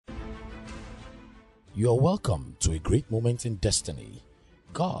You are welcome to a great moment in destiny.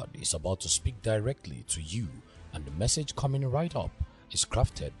 God is about to speak directly to you, and the message coming right up is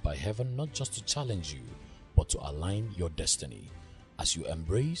crafted by heaven not just to challenge you, but to align your destiny. As you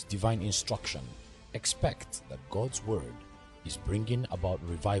embrace divine instruction, expect that God's word is bringing about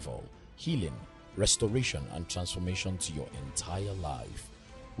revival, healing, restoration, and transformation to your entire life.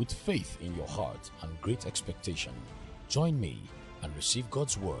 With faith in your heart and great expectation, join me and receive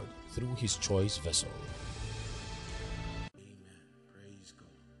God's word through his choice vessel. Amen. Praise God.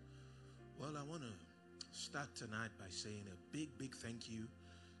 Well, I want to start tonight by saying a big thank you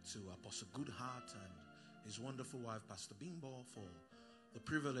to Apostle Goodheart and his wonderful wife, Pastor Bimbo, for the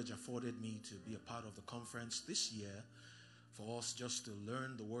privilege afforded me to be a part of the conference this year, for us just to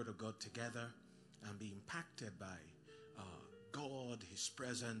learn the Word of God together and be impacted by God, his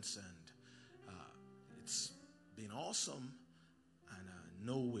presence, and it's been awesome. And I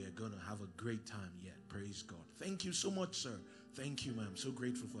know we're going to have a great time yet. Praise God. Thank you so much, sir. Thank you, ma'am. So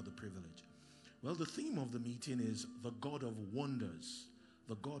grateful for the privilege. Well, the theme of the meeting is the God of wonders.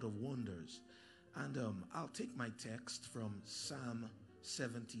 The God of wonders. And I'll take my text from Psalm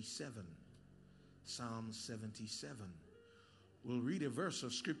 77. Psalm 77. We'll read a verse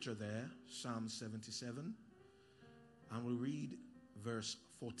of scripture there, Psalm 77. And we'll read verse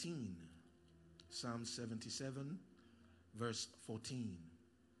 14. Psalm 77. Verse 14.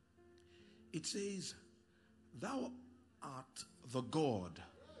 It says, "Thou art the God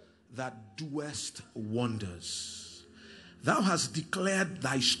that doest wonders. Thou hast declared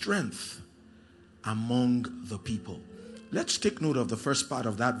thy strength among the people." Let's take note of the first part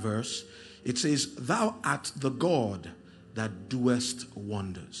of that verse. It says, "Thou art the God that doest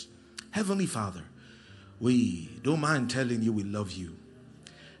wonders." Heavenly Father, we don't mind telling you we love you.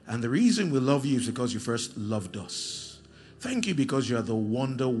 And the reason we love you is because you first loved us. Thank you because you are the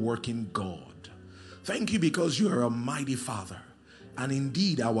wonder-working God. Thank you because you are a mighty Father, and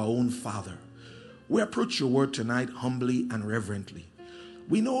indeed our own Father. We approach your word tonight humbly and reverently.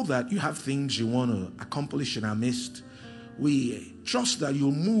 We know that you have things you want to accomplish in our midst. We trust that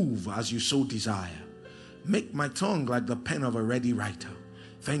you'll move as you so desire. Make my tongue like the pen of a ready writer.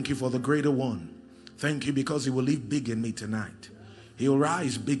 Thank you for the greater one. Thank you because he will live big in me tonight. He will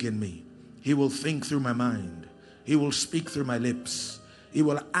rise big in me. He will think through my mind. He will speak through my lips. He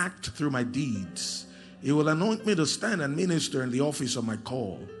will act through my deeds. He will anoint me to stand and minister in the office of my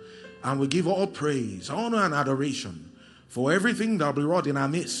call. And we give all praise, honor, and adoration for everything that will be wrought in our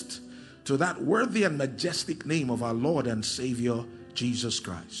midst to that worthy and majestic name of our Lord and Savior, Jesus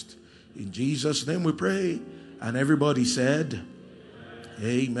Christ. In Jesus' name we pray. And everybody said,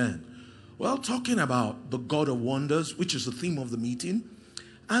 Amen. Well, talking about the God of wonders, which is the theme of the meeting.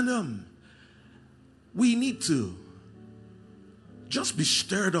 And we need to just be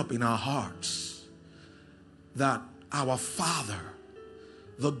stirred up in our hearts that our Father,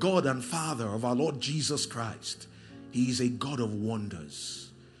 the God and Father of our Lord Jesus Christ, he is a God of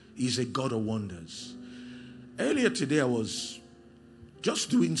wonders. He is a God of wonders. Earlier today I was just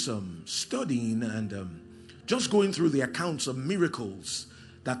doing some studying and just going through the accounts of miracles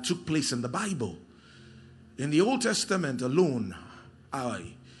that took place in the Bible. In the Old Testament alone,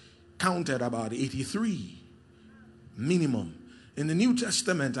 I counted about 83 minimum. In the New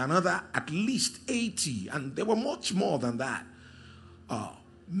Testament, another at least 80, and there were much more than that.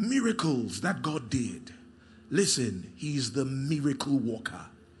 Miracles that God did. Listen, he's the miracle worker.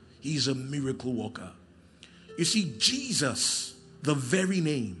 He's a miracle worker. You see, Jesus, the very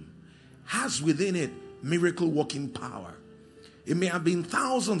name, has within it miracle working power. It may have been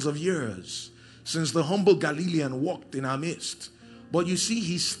thousands of years since the humble Galilean walked in our midst, but you see,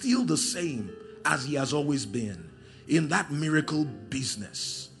 he's still the same as he has always been in that miracle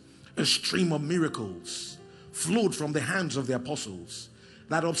business. A stream of miracles flowed from the hands of the apostles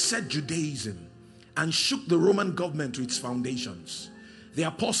that upset Judaism and shook the Roman government to its foundations. The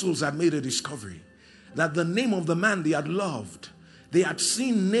apostles had made a discovery that the name of the man they had loved, they had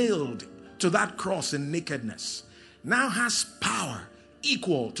seen nailed to that cross in nakedness, now has power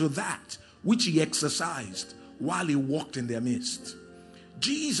equal to that which he exercised while he walked in their midst.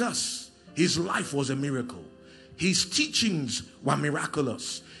 Jesus, his life was a miracle. His teachings were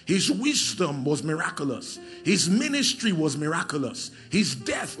miraculous. His wisdom was miraculous. His ministry was miraculous. His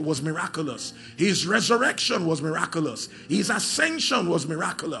death was miraculous. His resurrection was miraculous. His ascension was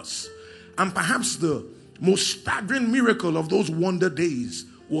miraculous. And perhaps the most staggering miracle of those wonder days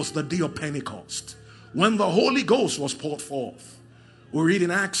was the day of Pentecost, when the Holy Ghost was poured forth. We read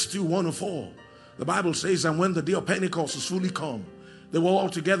in Acts 2:1-4. The Bible says, "And when the day of Pentecost was fully come, they were all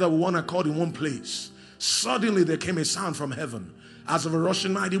together with one accord in one place. Suddenly there came a sound from heaven, as of a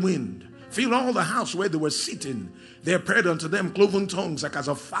rushing mighty wind, filled all the house where they were sitting. There appeared unto them cloven tongues like as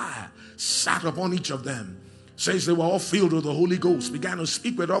of fire, sat upon each of them. Says they were all filled with the Holy Ghost, began to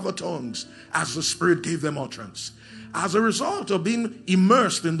speak with other tongues as the Spirit gave them utterance. As a result of being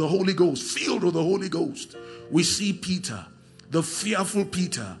immersed in the Holy Ghost, filled with the Holy Ghost, we see Peter, the fearful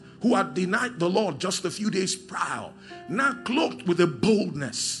Peter, who had denied the Lord just a few days prior, now clothed with a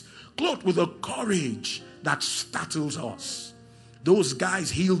boldness, clothed with a courage that startles us. Those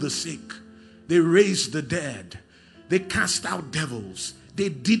guys healed the sick. They raised the dead. They cast out devils. They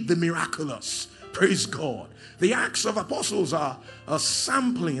did the miraculous. Praise God. The Acts of Apostles are a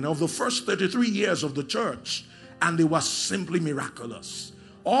sampling of the first 33 years of the church, and they were simply miraculous.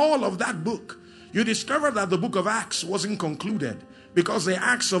 All of that book, you discover that the book of Acts wasn't concluded because the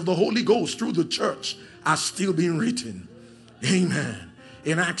acts of the Holy Ghost through the church are still being written. Amen.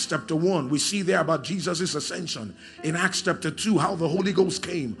 In Acts chapter 1, we see there about Jesus' ascension. In Acts chapter 2, how the Holy Ghost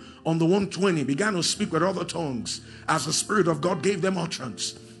came on the 120, began to speak with other tongues as the Spirit of God gave them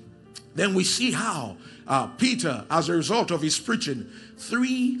utterance. Then we see how Peter, as a result of his preaching,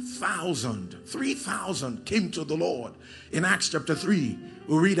 3,000 came to the Lord. In Acts chapter 3,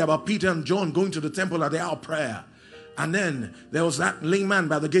 we read about Peter and John going to the temple at the hour of prayer. And then there was that lame man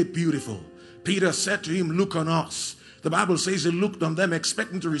by the gate, beautiful. Peter said to him, look on us. The Bible says he looked on them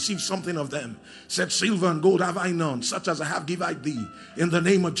expecting to receive something of them. Said, silver and gold have I none, such as I have give I thee. In the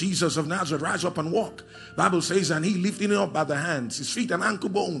name of Jesus of Nazareth, rise up and walk. Bible says, and he lifting him up by the hands, his feet and ankle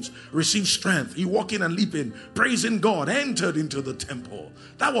bones received strength. He walking and leaping, praising God, entered into the temple.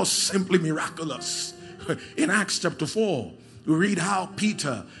 That was simply miraculous. In Acts chapter 4, we read how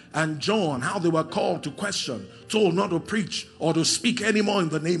Peter and John, how they were called to question, told not to preach or to speak anymore in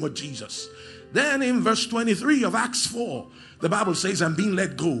the name of Jesus. Then in verse 23 of Acts 4, the Bible says, and being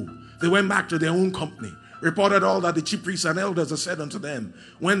let go, they went back to their own company, reported all that the chief priests and elders had said unto them.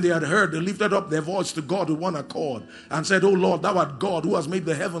 When they had heard, they lifted up their voice to God with one accord and said, O Lord, thou art God, who has made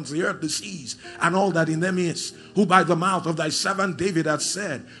the heavens, the earth, the seas, and all that in them is, who by the mouth of thy servant David hath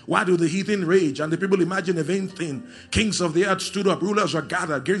said, why do the heathen rage, and the people imagine a vain thing? Kings of the earth stood up, rulers were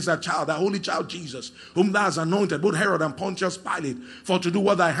gathered against that child, that holy child Jesus, whom thou hast anointed, both Herod and Pontius Pilate, for to do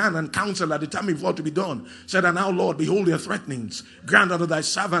what thy hand and counsel at the time before to be done. Said, and now, Lord, behold their threatenings. Grant unto thy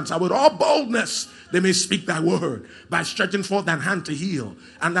servants, and with all boldness they may speak thy word, by stretching forth thine hand to heal,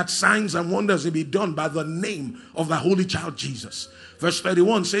 and that signs and wonders may be done by the name of thy holy child Jesus. Verse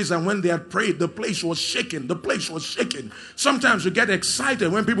 31 says, and when they had prayed, the place was shaken. The place was shaken. Sometimes we get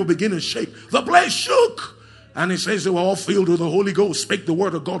excited when people begin to shake. The place shook. And it says they were all filled with the Holy Ghost, spake the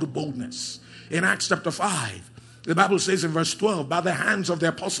word of God with boldness. In Acts chapter 5, the Bible says in verse 12, by the hands of the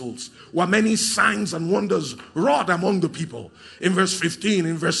apostles were many signs and wonders wrought among the people. In verse 15,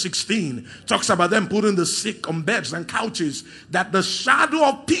 in verse 16, talks about them putting the sick on beds and couches, that the shadow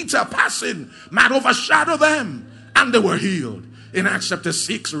of Peter passing might overshadow them, and they were healed. In Acts chapter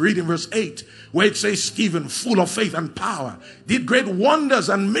 6, read in verse 8, where it says Stephen, full of faith and power, did great wonders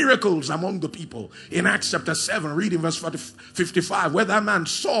and miracles among the people. In Acts chapter 7, read in verse 55, where that man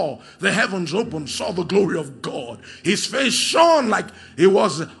saw the heavens open, saw the glory of God. His face shone like it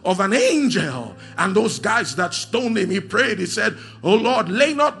was of an angel. And those guys that stoned him, he prayed, he said, oh Lord,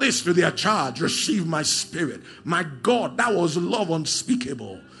 lay not this to their charge, receive my spirit. My God, that was love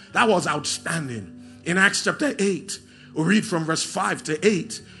unspeakable. That was outstanding. In Acts chapter 8, we read from verse 5 to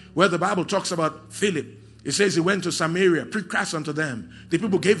 8, where the Bible talks about Philip. It says he went to Samaria, preached Christ unto them. The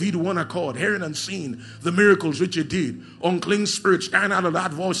people gave heed to one accord, hearing and seeing the miracles which he did. Unclean spirits, crying out of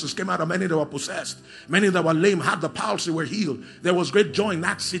loud voices, came out of many that were possessed. Many that were lame had the palsy, were healed. There was great joy in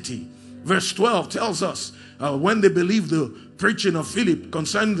that city. Verse 12 tells us, when they believed the preaching of Philip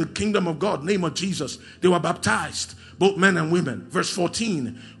concerning the kingdom of God, name of Jesus, they were baptized, both men and women. Verse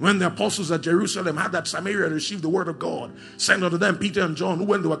 14, when the apostles at Jerusalem had that Samaria received the word of God, sent unto them Peter and John, who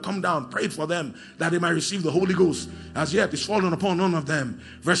when they were come down, prayed for them that they might receive the Holy Ghost. As yet it's fallen upon none of them.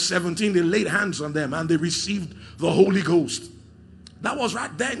 Verse 17, they laid hands on them and they received the Holy Ghost. That was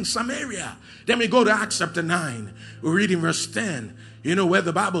right there in Samaria. Then we go to Acts chapter 9. We read in verse 10. You know, where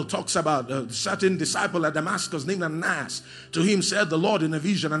the Bible talks about a certain disciple at Damascus named Ananias. To him said the Lord in a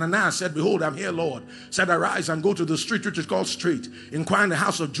vision. And Ananias said, behold, I'm here, Lord. Said, arise and go to the street which is called Straight. Inquire in the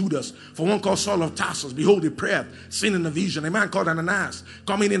house of Judas. For one called Saul of Tarsus. Behold, he prayed, seen in a vision. A man called Ananias,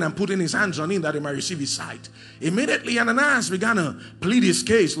 coming in and putting his hands on him that he might receive his sight. Immediately Ananias began to plead his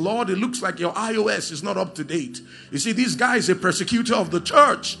case. Lord, it looks like your iOS is not up to date. You see, this guy is a persecutor of the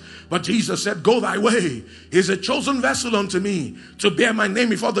church. But Jesus said, go thy way. He's a chosen vessel unto me to bear my name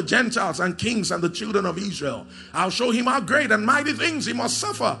before the Gentiles and kings and the children of Israel. I'll show him how great and mighty things he must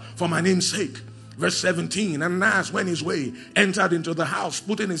suffer for my name's sake. Verse 17, Ananias went his way, entered into the house,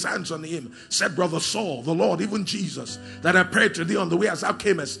 putting his hands on him, said, Brother Saul, the Lord, even Jesus, that I prayed to thee on the way as thou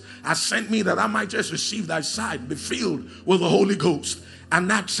camest, has sent me that I might just receive thy sight, be filled with the Holy Ghost. And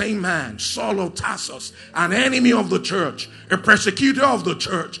that same man, Saul of Tarsus, an enemy of the church, a persecutor of the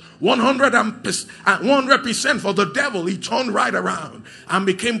church, 100% for the devil, he turned right around and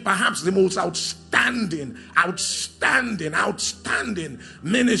became perhaps the most outstanding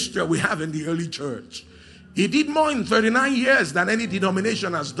minister we have in the early church. He did more in 39 years than any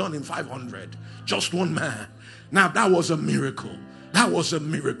denomination has done in 500. Just one man. Now that was a miracle. That was a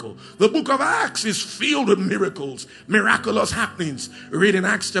miracle. The book of Acts is filled with miracles, miraculous happenings. Read in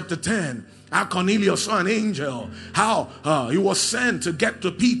Acts chapter 10, how Cornelius saw an angel, how he was sent to get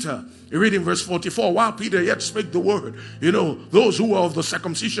to Peter. You read in verse 44, while Peter yet spake the word, those who were of the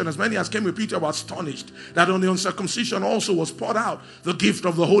circumcision, as many as came with Peter, were astonished that on the uncircumcision also was poured out the gift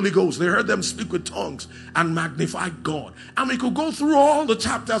of the Holy Ghost. They heard them speak with tongues and magnify God. And we could go through all the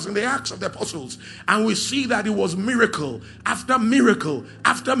chapters in the Acts of the Apostles, and we see that it was miracle after miracle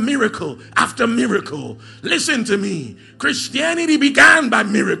after miracle after miracle. Listen to me. Christianity began by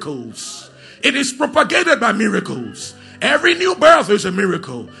miracles. It is propagated by miracles. Every new birth is a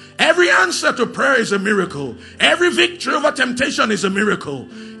miracle. Every answer to prayer is a miracle. Every victory over temptation is a miracle.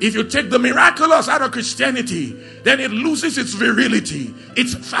 If you take the miraculous out of Christianity, then it loses its virility,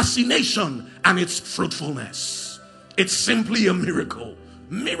 its fascination, and its fruitfulness. It's simply a miracle.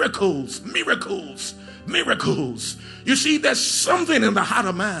 Miracles, miracles, miracles. You see, there's something in the heart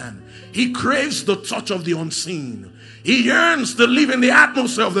of man. He craves the touch of the unseen. He yearns to live in the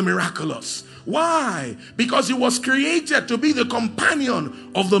atmosphere of the miraculous. Why? Because he was created to be the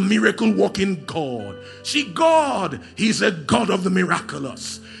companion of the miracle-working God. See, God, he's a God of the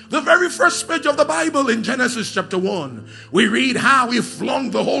miraculous. The very first page of the Bible in Genesis chapter 1, we read how he flung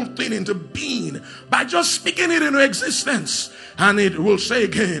the whole thing into being by just speaking it into existence. And it will say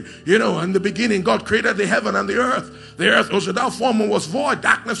again, in the beginning God created the heaven and the earth. The earth was without form and was void.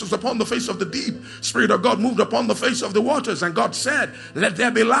 Darkness was upon the face of the deep. Spirit of God moved upon the face of the waters. And God said, let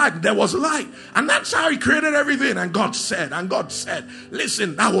there be light. There was light. And that's how he created everything. And God said,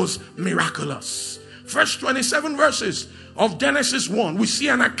 listen, that was miraculous. First 27 verses of Genesis 1, we see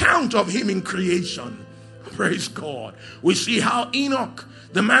an account of him in creation. Praise God. We see how Enoch,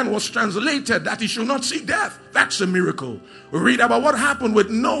 the man, was translated that he should not see death. That's a miracle. We read about what happened with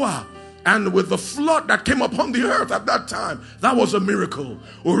Noah and with the flood that came upon the earth at that time. That was a miracle.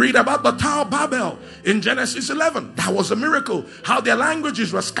 We read about the Tower of Babel in Genesis 11. That was a miracle. How their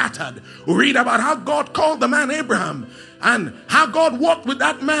languages were scattered. We read about how God called the man Abraham and how God walked with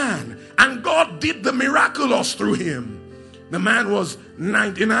that man. And God did the miraculous through him. The man was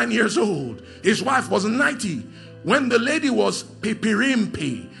 99 years old. His wife was 90. When the lady was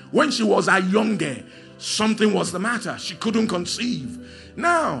Pepirimpi, when she was a younger, something was the matter. She couldn't conceive.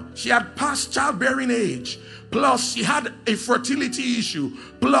 Now, she had passed childbearing age. Plus, she had a fertility issue.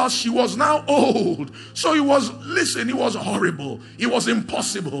 Plus, she was now old. So it was horrible. It was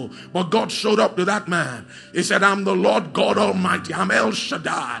impossible. But God showed up to that man. He said, I'm the Lord God Almighty. I'm El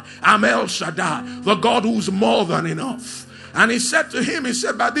Shaddai. I'm El Shaddai, the God who's more than enough. And he said to him,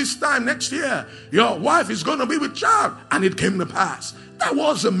 by this time next year, your wife is going to be with child. And it came to pass. That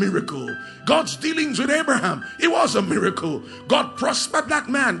was a miracle. God's dealings with Abraham, it was a miracle. God prospered that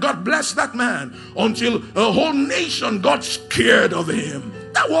man. God blessed that man until a whole nation got scared of him.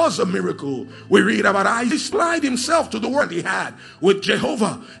 That was a miracle. We read about Isaac. He supplied himself to the word he had with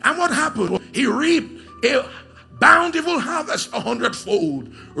Jehovah. And what happened? He reaped a bountiful harvest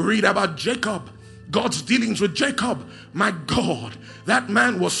 100-fold. We read about Jacob. God's dealings with Jacob. My God, that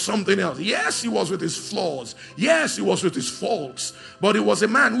man was something else. Yes, he was with his flaws. Yes, he was with his faults. But he was a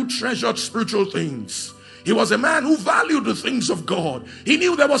man who treasured spiritual things. He was a man who valued the things of God. He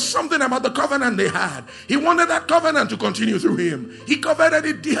knew there was something about the covenant they had. He wanted that covenant to continue through him. He coveted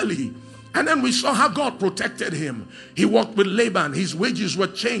it dearly. And then we saw how God protected him. He walked with Laban. His wages were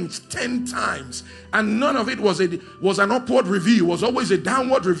changed 10 times. And none of it was an upward review. It was always a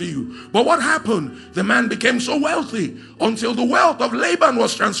downward review. But what happened? The man became so wealthy until the wealth of Laban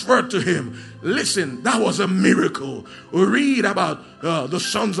was transferred to him. Listen, that was a miracle. We read about the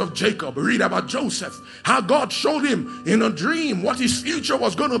sons of Jacob. We read about Joseph. How God showed him in a dream what his future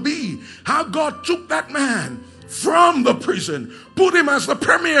was going to be. How God took that man from the prison, put him as the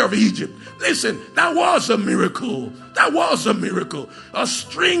premier of Egypt. Listen, that was a miracle. That was a miracle. A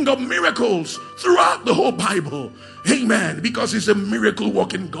string of miracles throughout the whole Bible. Amen. Because he's a miracle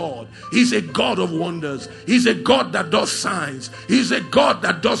working God. He's a God of wonders. He's a God that does signs. He's a God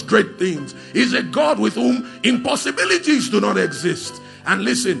that does great things. He's a God with whom impossibilities do not exist. And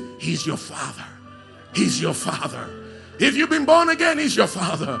listen, he's your Father. He's your Father. If you've been born again, He's your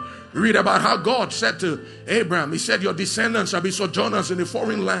Father. Read about how God said to Abraham, He said, your descendants shall be sojourners in a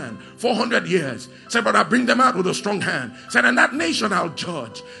foreign land 400 years. He said, but I'll bring them out with a strong hand. He said, and that nation I'll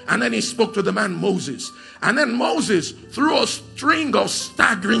judge. And then He spoke to the man Moses. And then Moses, through a string of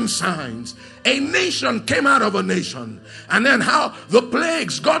staggering signs, a nation came out of a nation. And then how the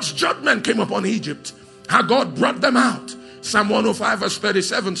plagues, God's judgment came upon Egypt. How God brought them out. Psalm 105 verse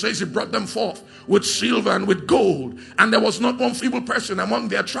 37 says He brought them forth with silver and with gold, and there was not one feeble person among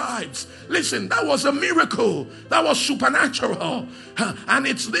their tribes. Listen, that was a miracle. That was supernatural. And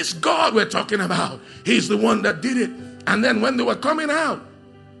it's this God we're talking about. He's the one that did it. And then when they were coming out,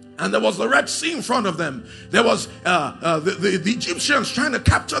 and there was the Red Sea in front of them. There was the Egyptians trying to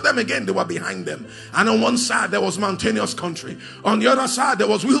capture them again. They were behind them. And on one side, there was mountainous country. On the other side, there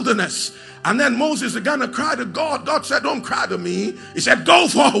was wilderness. And then Moses began to cry to God. God said, don't cry to me. He said, go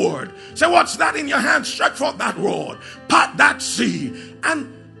forward. He said, what's that in your hand? Stretch forth that rod. Part that sea.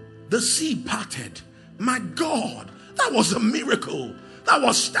 And the sea parted. My God, that was a miracle. That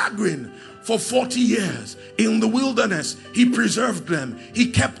was staggering. For 40 years in the wilderness, He preserved them.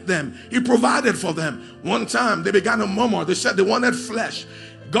 He kept them. He provided for them. One time they began to murmur. They said they wanted flesh.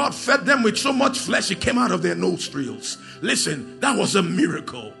 God fed them with so much flesh it came out of their nostrils. Listen, that was a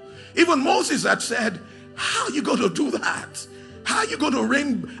miracle. Even Moses had said, how are you going to do that? How are you going to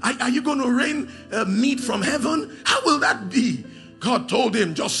rain? Are you going to rain meat from heaven? How will that be? God told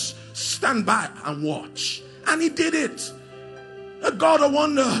him, just stand by and watch. And He did it. A God of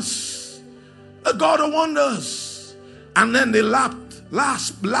wonders. A God of wonders. And then they lapsed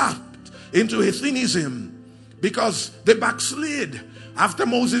into Athenism because they backslid after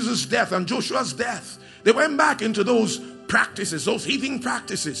Moses' death and Joshua's death. They went back into those practices, those heathen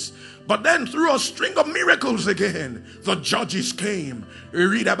practices. But then through a string of miracles again, the judges came. We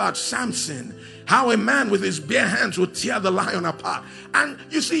read about Samson, how a man with his bare hands would tear the lion apart. And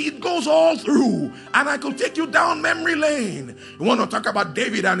you see, it goes all through. And I could take you down memory lane. You want to talk about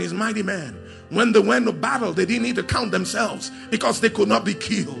David and his mighty men. When they went to battle, they didn't need to count themselves because they could not be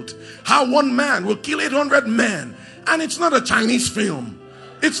killed. How one man will kill 800 men. And it's not a Chinese film.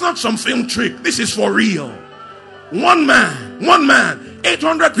 It's not some film trick. This is for real. One man,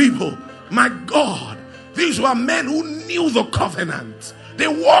 800 people. My God, these were men who knew the covenant. They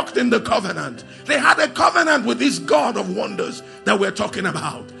walked in the covenant. They had a covenant with this God of wonders that we're talking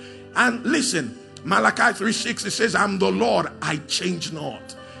about. And listen, Malachi 3:6, it says, I'm the Lord, I change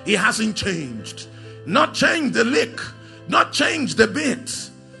not. He hasn't changed. Not changed the lick. Not changed the bit.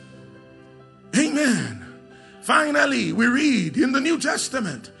 Amen. Finally, we read in the New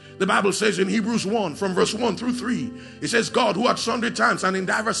Testament. The Bible says in Hebrews 1 from verse 1 through 3. It says, God who at sundry times and in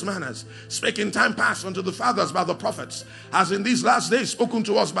diverse manners spake in time past unto the fathers by the prophets, has in these last days spoken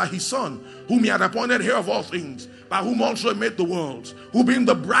to us by His Son, whom He had appointed heir of all things, by whom also He made the worlds, who being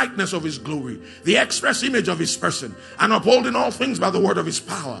the brightness of His glory, the express image of His person, and upholding all things by the word of His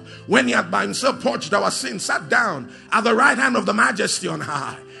power, when He had by Himself purged our sins, sat down at the right hand of the Majesty on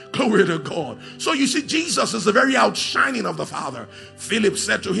high. Glory to God. So you see, Jesus is the very outshining of the Father. Philip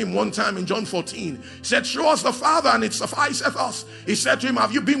said to Him one time in John 14, he said, show us the Father and it sufficeth us. He said to him,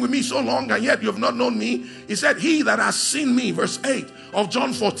 have you been with me so long and yet you have not known me? He said, he that has seen me, verse 8 of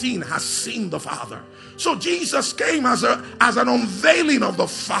John 14, has seen the Father. So Jesus came as an unveiling of the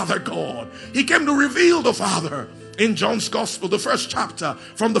Father God. He came to reveal the Father. In John's Gospel, the first chapter,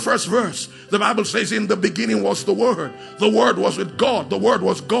 from the first verse, the Bible says, in the beginning was the Word. The Word was with God. The Word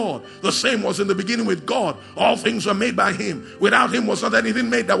was God. The same was in the beginning with God. All things were made by Him. Without Him was not anything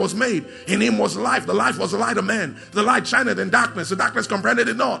made that was made. In Him was life. The life was the light of man. The light shined in darkness. The darkness comprehended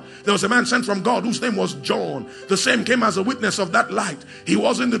it not. There was a man sent from God whose name was John. The same came as a witness of that light. He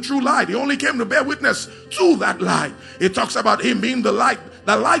wasn't the true light. He only came to bear witness to that light. It talks about Him being the light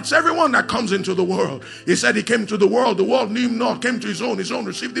that lights everyone that comes into the world. He said He came to the world knew Him not, came to His own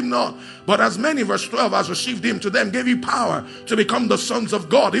received Him not. But as many, verse 12, as received Him, to them gave He power to become the sons of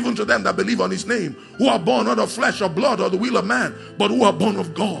God, even to them that believe on His name, who are born not of flesh or blood or the will of man, but who are born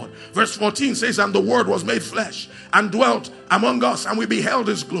of God. Verse 14 says, and the Word was made flesh and dwelt among us, and we beheld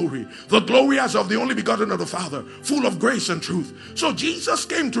His glory, the glory as of the only begotten of the Father, full of grace and truth. So Jesus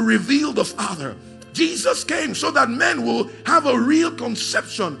came to reveal the Father. Jesus came so that men will have a real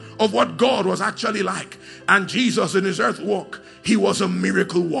conception of what God was actually like. And Jesus in His earth walk, He was a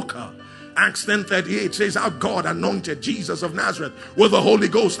miracle worker. Acts 10:38 says how God anointed Jesus of Nazareth with the Holy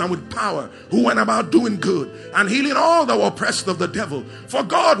Ghost and with power, who went about doing good and healing all that were oppressed of the devil, for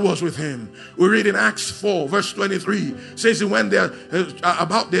God was with him. We read in Acts 4 verse 23, says he went there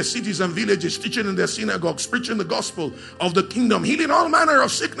about their cities and villages, teaching in their synagogues, preaching the gospel of the kingdom, healing all manner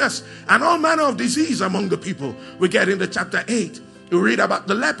of sickness and all manner of disease among the people. We get into chapter 8. You read about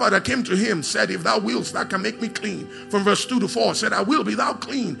the leper that came to him, said, if thou wilt, thou can make me clean. From verse 2 to 4, said, I will, be thou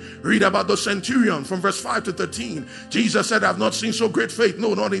clean. Read about the centurion from verse 5 to 13. Jesus said, I've not seen so great faith,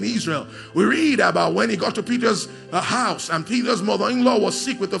 no, not in Israel. We read about when he got to Peter's house, and Peter's mother-in-law was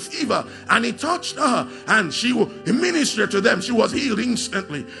sick with a fever, and he touched her, and he ministered to them. She was healed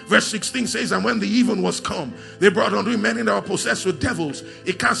instantly. Verse 16 says, and when the even was come, they brought unto him many that were possessed with devils.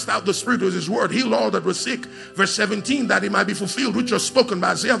 He cast out the spirit with his word, healed all that were sick. Verse 17, that it might be fulfilled which was spoken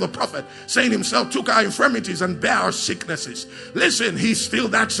by Isaiah the prophet, saying himself took our infirmities and bare our sicknesses. Listen, he's still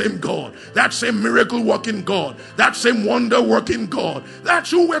that same God, that same miracle working God, that same wonder working God.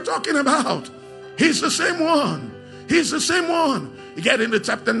 That's who we're talking about. He's the same one. He's the same one. You get into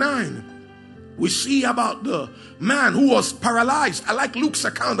chapter 9. We see about the man who was paralyzed. I like Luke's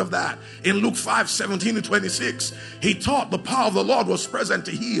account of that. In Luke 5:17 to 26, he taught the power of the Lord was present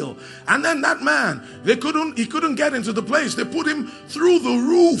to heal. And then that man, he couldn't get into the place. They put him through the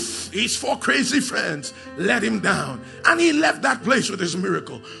roof. His 4 crazy friends let him down. And he left that place with his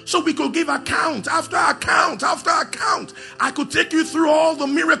miracle. So we could give account after account after account. I could take you through all the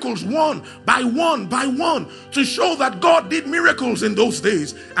miracles one by one by one to show that God did miracles in those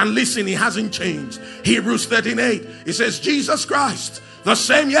days. And listen, he hasn't changed. Hebrews 13:8, it says Jesus Christ, the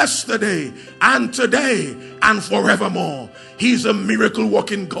same yesterday and today and forevermore. He's a miracle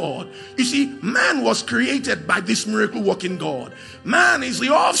working God. You see, man was created by this miracle working God. Man is the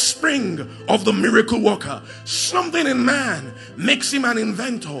offspring of the miracle worker. Something in man makes him an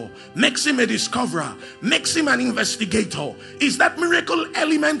inventor, makes him a discoverer, makes him an investigator. Is that miracle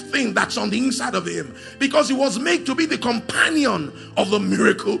element thing that's on the inside of him, because he was made to be the companion of the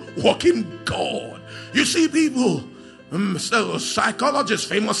miracle working God. You see, people, psychologists,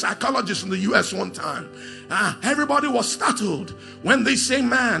 famous psychologists in the US one time, everybody was startled when this same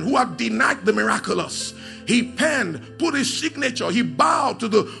man who had denied the miraculous, he penned, put his signature, he bowed to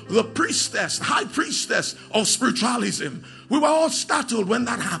the priestess, high priestess of spiritualism. We were all startled when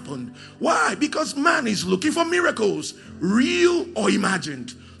that happened. Why? Because man is looking for miracles, real or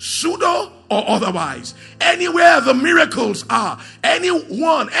imagined, pseudo or otherwise. Anywhere the miracles are,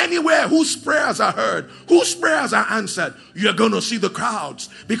 anyone, anywhere whose prayers are heard, whose prayers are answered, you're going to see the crowds,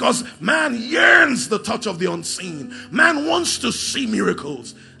 because man yearns the touch of the unseen. Man wants to see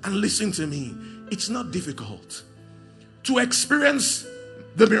miracles. And listen to me, it's not difficult to experience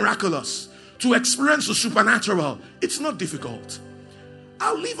the miraculous, to experience the supernatural. It's not difficult.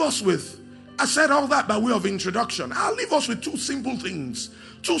 I'll leave us with, I said all that by way of introduction. I'll leave us with 2 simple things,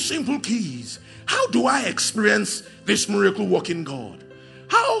 2 simple keys. How do I experience this miracle working God?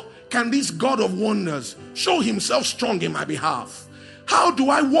 How can this God of wonders show himself strong in my behalf? How do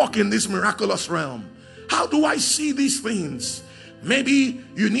I walk in this miraculous realm? How do I see these things? Maybe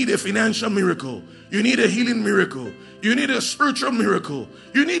you need a financial miracle. You need a healing miracle. You need a spiritual miracle.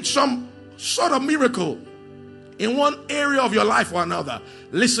 You need some sort of miracle in one area of your life or another.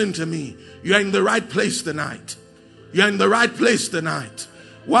 Listen to me. You are in the right place tonight. You are in the right place tonight.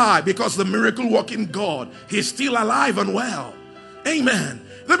 Why? Because the miracle working God, he's still alive and well. Amen.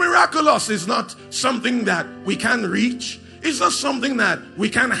 The miraculous is not something that we can reach. It's not something that we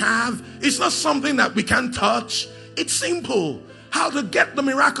can have. It's not something that we can touch. It's simple. How to get the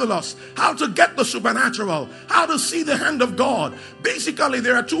miraculous, how to get the supernatural, how to see the hand of God. Basically,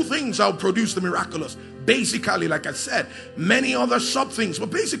 there are 2 things that will produce the miraculous. Basically, like I said, many other sub things, but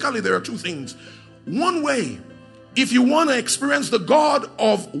basically there are 2 things. One way, if you want to experience the God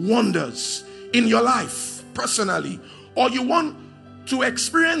of wonders in your life personally, or you want to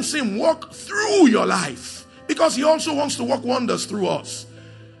experience him walk through your life, because he also wants to work wonders through us,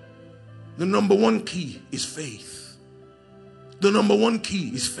 the number 1 key is faith. The number 1 key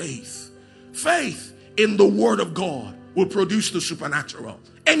is faith. Faith in the word of God will produce the supernatural.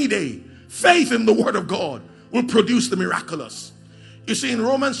 Any day, faith in the word of God will produce the miraculous. You see, in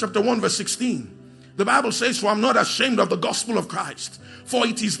Romans chapter 1 verse 16, the Bible says, for I'm not ashamed of the gospel of Christ, for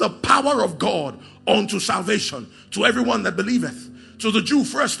it is the power of God unto salvation to everyone that believeth, to the Jew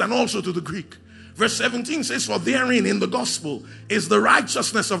first and also to the Greek. Verse 17 says, for therein in the gospel is the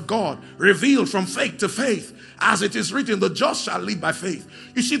righteousness of God revealed from faith to faith, as it is written, the just shall live by faith.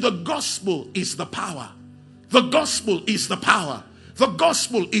 You see, the gospel is the power. The gospel is the power. The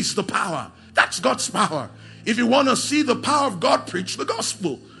gospel is the power. That's God's power. If you want to see the power of God, preach the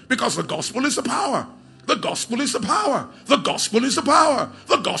gospel. Because the gospel is the power. The gospel is the power. The gospel is the power.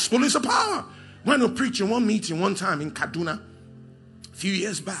 The gospel is the power. When I preached in one meeting one time in Kaduna a few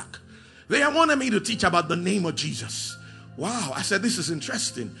years back, they wanted me to teach about the name of Jesus. Wow, I said, this is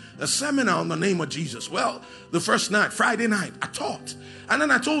interesting. A seminar on the name of Jesus. Well, the first night, Friday night, I taught. And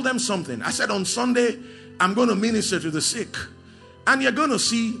then I told them something. I said, on Sunday, I'm going to minister to the sick. And you're going to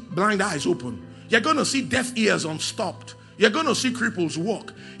see blind eyes open. You're going to see deaf ears unstopped. You're going to see cripples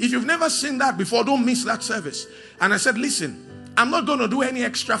walk. If you've never seen that before, don't miss that service. And I said, listen, I'm not going to do any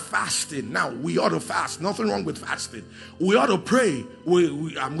extra fasting. Now, we ought to fast. Nothing wrong with fasting. We ought to pray.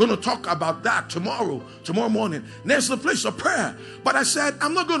 I'm going to talk about that tomorrow morning. There's the place of prayer. But I said,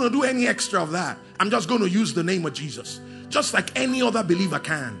 I'm not going to do any extra of that. I'm just going to use the name of Jesus. Just like any other believer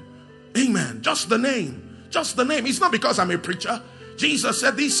can. Amen. Just the name. Just the name. It's not because I'm a preacher. Jesus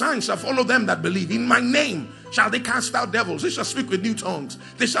said, these signs shall follow them that believe. In my name shall they cast out devils. They shall speak with new tongues.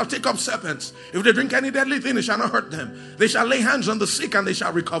 They shall take up serpents. If they drink any deadly thing, it shall not hurt them. They shall lay hands on the sick and they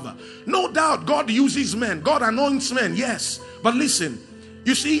shall recover. No doubt God uses men. God anoints men, yes. But listen,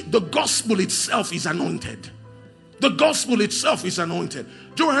 you see, the gospel itself is anointed. The gospel itself is anointed.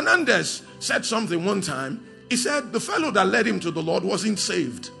 Joe Hernandez said something one time. He said the fellow that led him to the Lord wasn't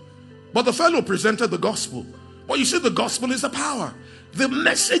saved. But the fellow presented the gospel. But you see, the gospel is the power. The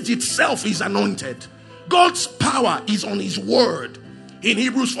message itself is anointed. God's power is on his word. In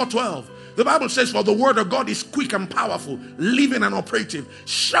Hebrews 4:12, the Bible says, for the word of God is quick and powerful, living and operative,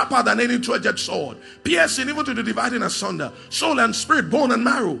 sharper than any two-edged sword, piercing even to the dividing asunder, soul and spirit, bone and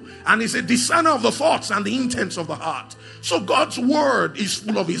marrow, and is a discerner of the thoughts and the intents of the heart. So God's word is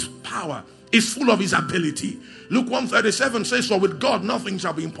full of his power, is full of his ability. Luke 1:37 says, for with God nothing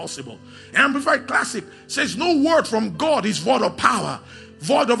shall be impossible. Amplified Classic says, no word from God is void of power,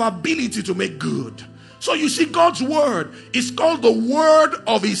 void of ability to make good. So you see, God's word is called the word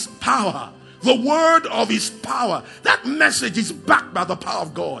of his power. The word of his power. That message is backed by the power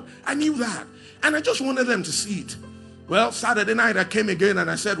of God. I knew that. And I just wanted them to see it. Well, Saturday night I came again and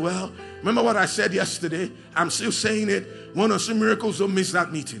I said, well, remember what I said yesterday? I'm still saying it. One or two miracles, don't miss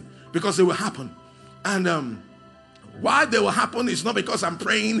that meeting. Because they will happen. And why they will happen is not because I'm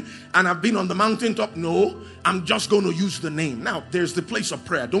praying and I've been on the mountaintop. No, I'm just going to use the name. Now, there's the place of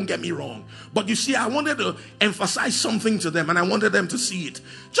prayer. Don't get me wrong. But you see, I wanted to emphasize something to them and I wanted them to see it.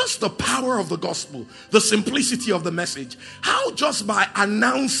 Just the power of the gospel, the simplicity of the message. How just by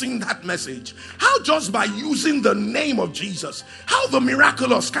announcing that message, how just by using the name of Jesus, how the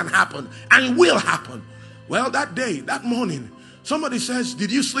miraculous can happen and will happen. Well, that day, that morning, somebody says,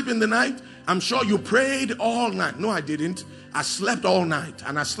 did you sleep in the night? I'm sure you prayed all night. No, I didn't. I slept all night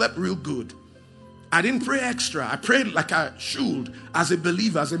and I slept real good. I didn't pray extra. I prayed like I should as a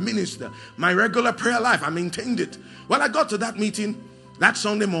believer, as a minister. My regular prayer life, I maintained it. Well, I got to that meeting that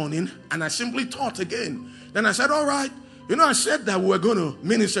Sunday morning and I simply taught again. Then I said, all right. You know, I said that we're going to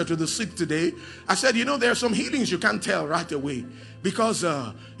minister to the sick today. I said, you know, there are some healings you can't tell right away because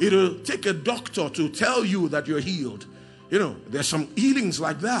it'll take a doctor to tell you that you're healed. You know, there's some healings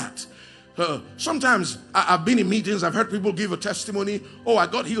like that. Sometimes I've been in meetings, I've heard people give a testimony. Oh, I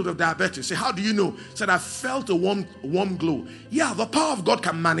got healed of diabetes. Say, how do you know? Said, I felt a warm glow. Yeah, the power of God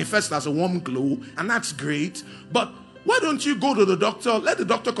can manifest as a warm glow, and that's great. But why don't you go to the doctor, let the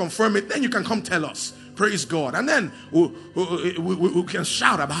doctor confirm it, then you can come tell us. Praise God. And then we can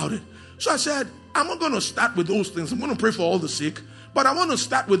shout about it. So I said, I'm not going to start with those things. I'm going to pray for all the sick, but I want to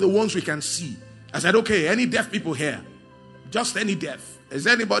start with the ones we can see. I said, okay, any deaf people here? Just any deaf. Is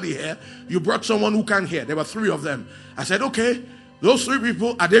anybody here? You brought someone who can't hear. There were 3 of them. I said, okay, those 3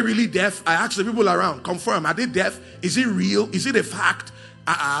 people, are they really deaf? I asked the people around, confirm, are they deaf? Is it real? Is it a fact?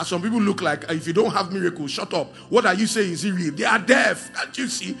 Some people look like, if you don't have miracles, shut up. What are you saying? Is it real? They are deaf. Can't you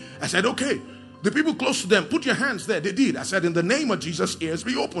see? I said, okay. The people close to them, put your hands there. They did. I said, in the name of Jesus, ears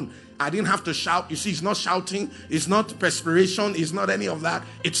be open. I didn't have to shout. You see, it's not shouting. It's not perspiration. It's not any of that.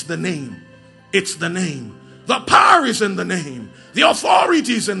 It's the name. It's the name. The power is in the name. The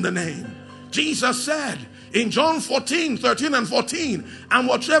authority is in the name. Jesus said in John 14:13 and 14, and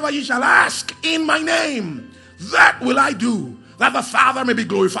whatever ye shall ask in my name, that will I do, that the Father may be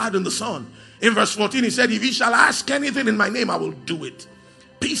glorified in the Son. In verse 14, he said, if ye shall ask anything in my name, I will do it.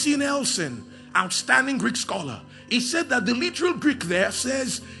 P.C. Nelson, outstanding Greek scholar, he said that the literal Greek there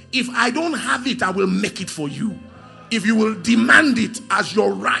says, if I don't have it, I will make it for you. If you will demand it as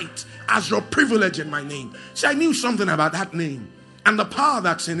your right, as your privilege in my name. See, I knew something about that name and the power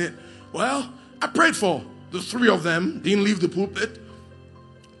that's in it. Well, I prayed for the 3 of them, didn't leave the pulpit.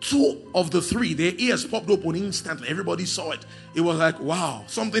 2 of the 3, their ears popped open instantly. Everybody saw it. It was like, wow,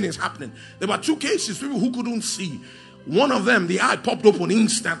 something is happening. There were 2 cases, people who couldn't see. One of them, the eye popped open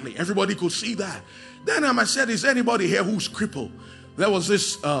instantly. Everybody could see that. Then I said, is anybody here who's crippled? There was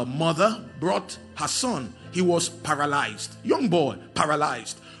this mother brought her son. He was paralyzed. Young boy,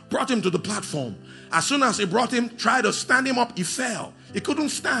 paralyzed. Brought him to the platform. As soon as he brought him, tried to stand him up, he fell. He couldn't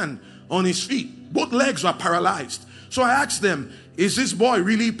stand on his feet. Both legs were paralyzed. So I asked them, is this boy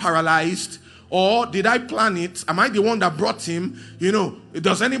really paralyzed? Or did I plan it? Am I the one that brought him? You know,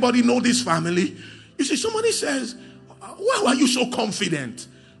 does anybody know this family? You see, somebody says, why are you so confident?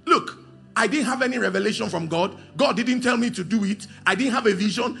 Look, I didn't have any revelation from God. God didn't tell me to do it. I didn't have a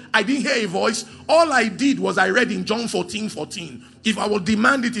vision. I didn't hear a voice. All I did was I read in John 14:14. If I will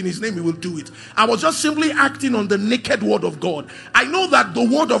demand it in his name, he will do it. I was just simply acting on the naked word of God. I know that the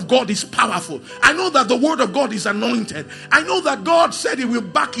word of God is powerful. I know that the word of God is anointed. I know that God said he will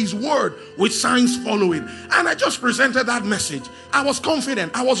back his word with signs following. And I just presented that message. I was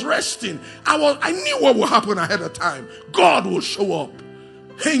confident. I was resting. I knew what would happen ahead of time. God will show up.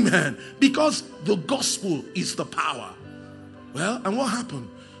 Amen. Because the gospel is the power. Well, and what happened?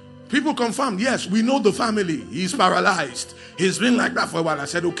 People confirmed, yes, we know the family. He's paralyzed. He's been like that for a while. I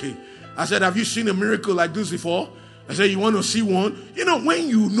said, okay. I said, have you seen a miracle like this before? I said, you want to see one? You know, when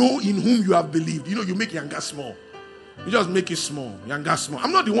you know in whom you have believed, you know, you make Yanga small. You just make it small. Yanga small.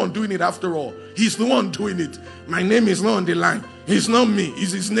 I'm not the one doing it after all. He's the one doing it. My name is not on the line. It's not me.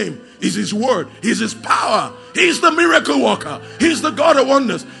 It's his name. It's his word. It's his power. He's the miracle worker. He's the God of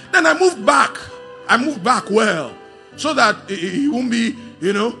wonders. Then I moved back. Well, so that he won't be,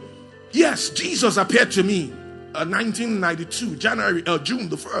 you know. Yes, Jesus appeared to me 1992, June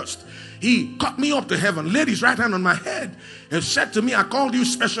the 1st. He caught me up to heaven, laid his right hand on my head, and said to me, I called you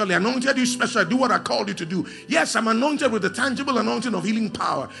specially, anointed you specially, do what I called you to do. Yes, I'm anointed with the tangible anointing of healing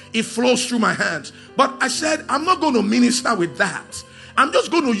power. It flows through my hands. But I said, I'm not going to minister with that. I'm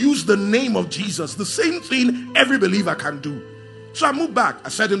just going to use the name of Jesus, the same thing every believer can do. So I moved back. I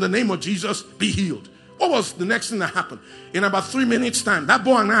said, in the name of Jesus, be healed. What was the next thing that happened? In about 3 minutes' time, that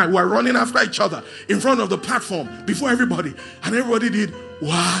boy and I were running after each other in front of the platform before everybody. And everybody did,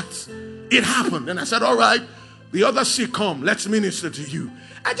 what? It happened. And I said, all right, the others say, come, let's minister to you.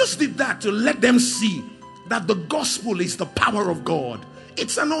 I just did that to let them see that the gospel is the power of God.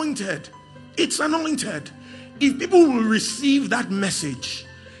 It's anointed. It's anointed. If people will receive that message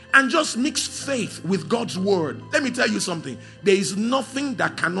and just mix faith with God's word, let me tell you something. There is nothing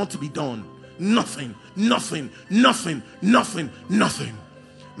that cannot be done. Nothing.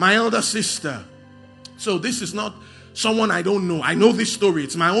 My elder sister. So this is not someone I don't know. I know this story.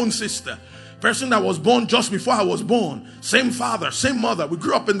 It's my own sister. Person that was born just before I was born. Same father, same mother. We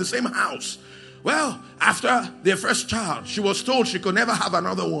grew up in the same house. Well, after their first child, she was told she could never have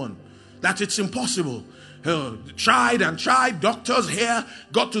another one. That it's impossible. Tried and tried. Doctors here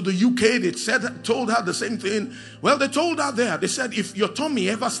got to the UK. They told her the same thing. Well, they told her there. They said, if your tummy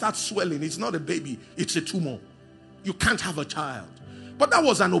ever starts swelling, it's not a baby, it's a tumor. You can't have a child. But that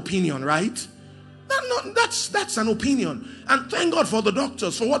was an opinion, right? That's an opinion. And thank God for the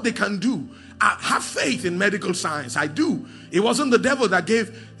doctors, for what they can do. I have faith in medical science. I do. It wasn't the devil that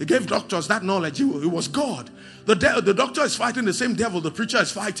gave doctors that knowledge. It was God. The doctor is fighting the same devil the preacher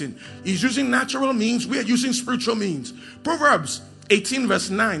is fighting. He's using natural means. We are using spiritual means. Proverbs 18 verse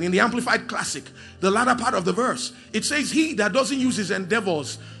 9 in the Amplified Classic, the latter part of the verse, it says, he that doesn't use his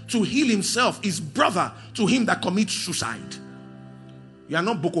endeavors to heal himself is brother to him that commits suicide. You are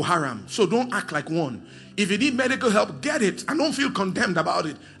not Boko Haram, so don't act like one. If you need medical help, get it and don't feel condemned about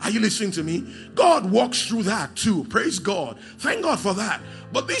it. Are you listening to me? God walks through that too. Praise God. Thank God for that.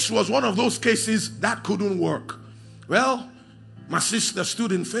 But this was one of those cases that couldn't work. Well, my sister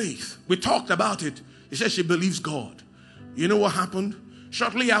stood in faith. We talked about it. She said she believes God. You know what happened?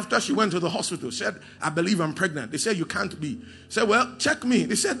 Shortly after, she went to the hospital. Said, I believe I'm pregnant. They said, you can't be. Said, well, check me.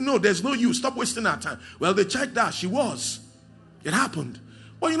 They said, no, there's no use. Stop wasting our time. Well, they checked her. She was. It happened.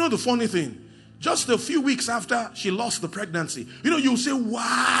 Well, you know the funny thing? Just a few weeks after she lost the pregnancy, you know, you'll say,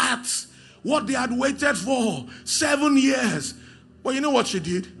 what? What they had waited for 7 years. Well, you know what she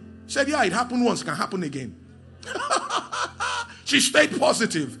did? She said, yeah, it happened once, it can happen again. She stayed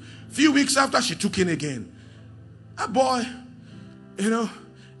positive. Few weeks after, she took in again. That boy, you know,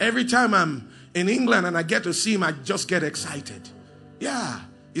 every time I'm in England and I get to see him, I just get excited. Yeah,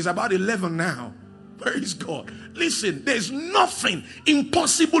 he's about 11 now. Praise God. Listen, there's nothing.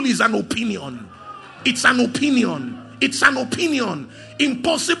 Impossible is an opinion. It's an opinion. It's an opinion.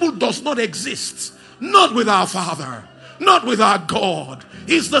 Impossible does not exist. Not with our Father. Not with our God.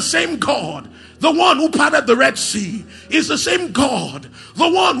 He's the same God The one who parted the Red Sea is the same God. The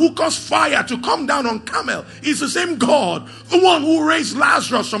one who caused fire to come down on Carmel is the same God. The one who raised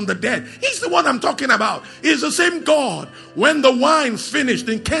Lazarus from the dead, he's the one I'm talking about. Is the same God. When the wine finished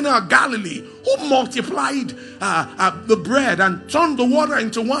in Cana of Galilee, who multiplied the bread and turned the water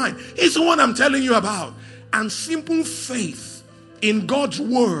into wine, he's the one I'm telling you about. And simple faith in God's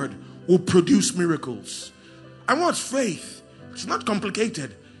word will produce miracles. And what's faith? It's not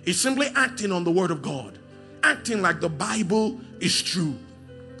complicated. It's simply acting on the word of God. Acting like the Bible is true.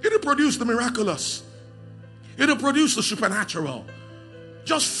 It'll produce the miraculous. It'll produce the supernatural.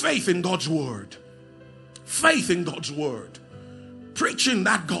 Just faith in God's word. Faith in God's word. Preaching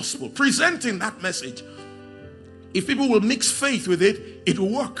that gospel. Presenting that message. If people will mix faith with it, it will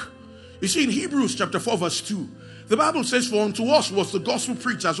work. You see, in Hebrews chapter 4 verse 2, the Bible says, for unto us was the gospel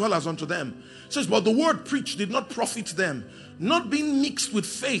preached as well as unto them. It says, but the word preached did not profit them, not being mixed with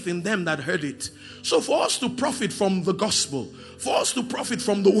faith in them that heard it. So for us to profit from the gospel, for us to profit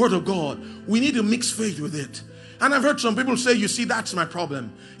from the word of God, we need to mix faith with it. And I've heard some people say, you see, that's my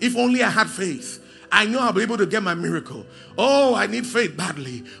problem. If only I had faith, I know I'll be able to get my miracle. Oh, I need faith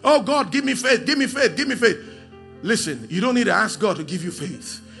badly. Oh God, give me faith, give me faith, give me faith. Listen, you don't need to ask God to give you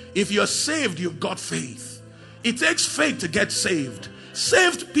faith. If you're saved, you've got faith. It takes faith to get saved.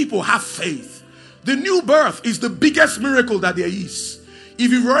 Saved people have faith. The new birth is the biggest miracle that there is.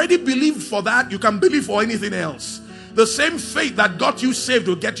 If you've already believed for that, you can believe for anything else. The same faith that got you saved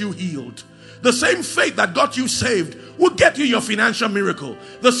will get you healed. The same faith that got you saved will get you your financial miracle.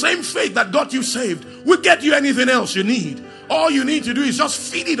 The same faith that got you saved will get you anything else you need. All you need to do is just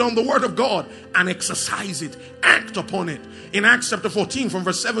feed it on the word of God and exercise it. Act upon it. In Acts chapter 14 from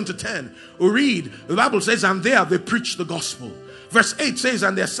verse 7 to 10, we read, the Bible says, and there they preached the gospel. Verse 8 says,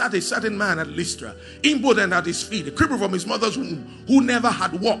 and there sat a certain man at Lystra, impotent at his feet, a cripple from his mother's womb, who never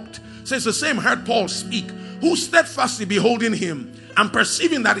had walked. Says the same heard Paul speak, who steadfastly beholding him, and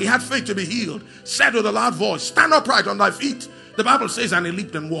perceiving that he had faith to be healed, said with a loud voice, stand upright on thy feet. The Bible says, and he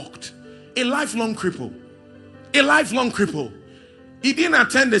leaped and walked. A lifelong cripple. A lifelong cripple. He didn't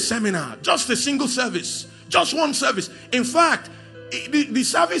attend a seminar, just a single service, just one service. In fact, the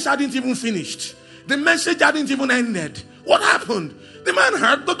service hadn't even finished. The message hadn't even ended. What happened? The man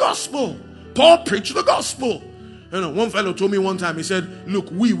heard the gospel. Paul preached the gospel. You know, one fellow told me one time, he said, look,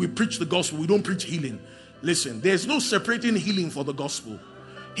 we preach the gospel. We don't preach healing. Listen, there's no separating healing for the gospel.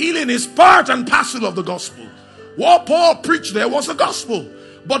 Healing is part and parcel of the gospel. What Paul preached there was the gospel.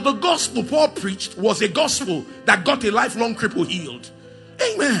 But the gospel Paul preached was a gospel that got a lifelong cripple healed.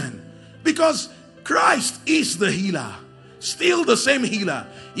 Amen. Because Christ is the healer. Still the same healer.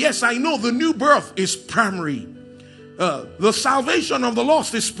 Yes, I know the new birth is primary. The salvation of the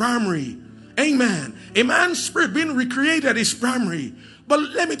lost is primary. Amen. A man's spirit being recreated is primary. But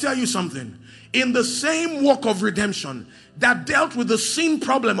let me tell you something. In the same work of redemption that dealt with the sin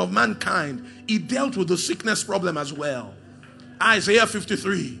problem of mankind, it dealt with the sickness problem as well. Isaiah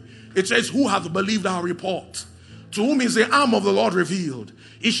 53, it says, who hath believed our report? To whom is the arm of the Lord revealed?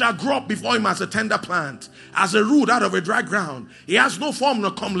 He shall grow up before him as a tender plant, as a root out of a dry ground. He has no form nor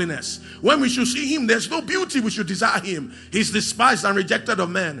comeliness. When we should see him, there's no beauty we should desire him. He's despised and rejected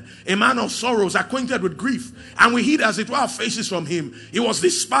of men, a man of sorrows, acquainted with grief, and we hid as it were our faces from him. He was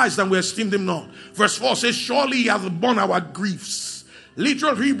despised and we esteemed him not. Verse 4 says, surely he hath borne our griefs.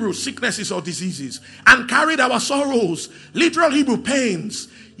 Literal Hebrew, sicknesses or diseases, and carried our sorrows. Literal Hebrew, pains.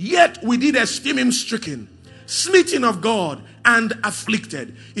 Yet we did esteem him stricken, smitten of God, and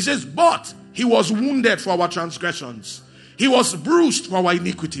afflicted. He says, but he was wounded for our transgressions. He was bruised for our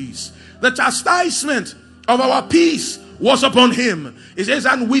iniquities. The chastisement of our peace was upon him. He says,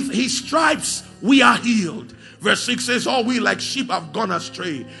 and with his stripes we are healed. Verse 6 says, all we like sheep have gone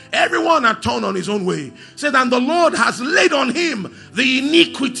astray. Everyone had turned on his own way. Said, and the Lord has laid on him the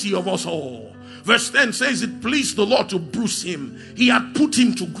iniquity of us all. Verse 10 says, it pleased the Lord to bruise him. He had put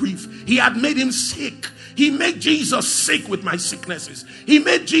him to grief. He had made him sick. He made Jesus sick with my sicknesses. He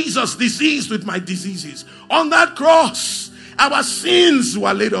made Jesus diseased with my diseases. On that cross, our sins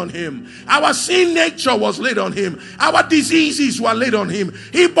were laid on him. Our sin nature was laid on him. Our diseases were laid on him.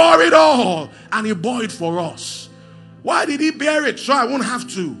 He bore it all, and he bore it for us. Why did he bear it? So I won't have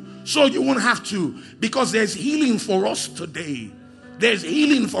to. So you won't have to. Because there's healing for us today. There's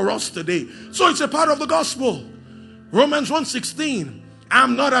healing for us today. So it's a part of the gospel. Romans 1:16.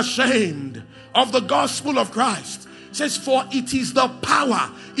 I'm not ashamed of the gospel of Christ. It says, for it is the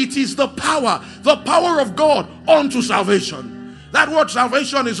power the power of God unto salvation. That word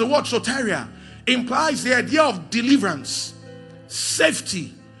salvation is the word soteria. Implies the idea of deliverance,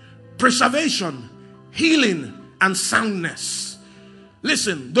 safety, preservation, healing, and soundness.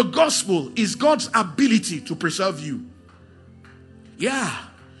 Listen, the gospel is God's ability to preserve you. Yeah,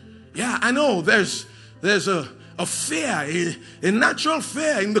 I know there's a fear, a natural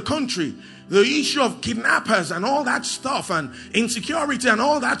fear in the country. The issue of kidnappers and all that stuff and insecurity and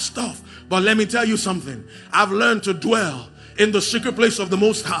all that stuff. But let me tell you something. I've learned to dwell in the secret place of the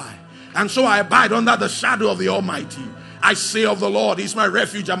Most High. And so I abide under the shadow of the Almighty. I say of the Lord, He's my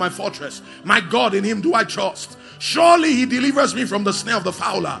refuge and my fortress. My God, in Him do I trust. Surely He delivers me from the snare of the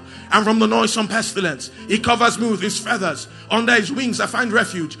fowler and from the noisome pestilence. He covers me with His feathers. Under His wings I find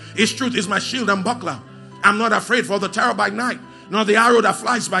refuge. His truth is my shield and buckler. I'm not afraid for the terror by night, nor the arrow that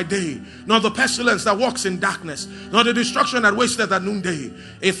flies by day, nor the pestilence that walks in darkness, nor the destruction that wasteth at noonday.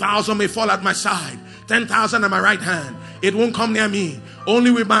 1,000 may fall at my side, 10,000 at my right hand. It won't come near me.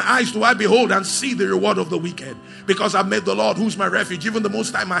 Only with my eyes do I behold and see the reward of the wicked. Because I've made the Lord, who's my refuge, even the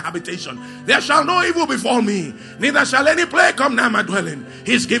Most High my habitation. There shall no evil befall me, neither shall any plague come nigh my dwelling.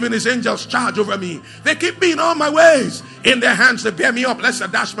 He's given His angels charge over me. They keep me in all my ways. In their hands they bear me up, lest I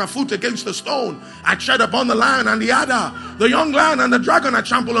dash my foot against the stone. I tread upon the lion and the adder, the young lion and the dragon I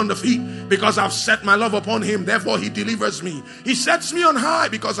trample on the feet. Because I've set my love upon Him, therefore He delivers me. He sets me on high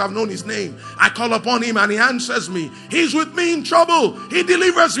because I've known His name. I call upon Him and He answers me. He's with me in trouble. He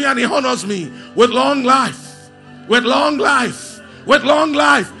delivers me and He honors me with long life. With long life, with long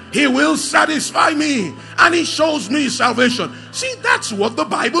life, He will satisfy me and He shows me salvation. See, that's what the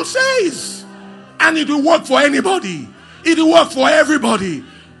Bible says. And it will work for anybody. It will work for everybody.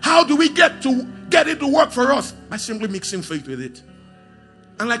 How do we get it to work for us? By simply mixing faith with it.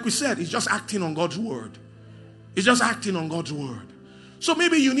 And like we said, it's just acting on God's word. It's just acting on God's word. So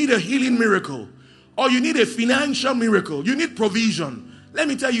maybe you need a healing miracle, or you need a financial miracle. You need provision. Let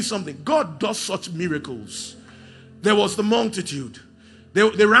me tell you something. God does such miracles. There was the multitude. They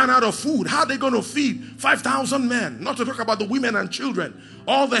ran out of food. How are they going to feed 5,000 men? Not to talk about the women and children.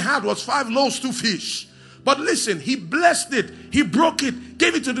 All they had was 5 loaves, 2 fish. But listen, He blessed it. He broke it,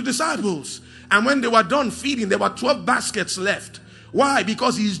 gave it to the disciples. And when they were done feeding, there were 12 baskets left. Why?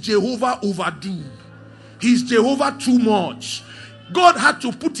 Because He's Jehovah overdue. He's Jehovah too much. God had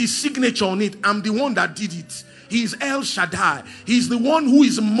to put His signature on it. I'm the one that did it. He's El Shaddai. He's the one who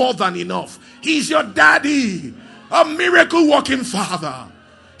is more than enough. He's your daddy. A miracle working Father.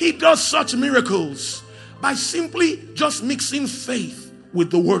 He does such miracles by simply just mixing faith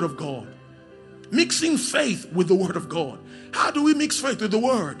with the Word of God. Mixing faith with the Word of God. How do we mix faith with the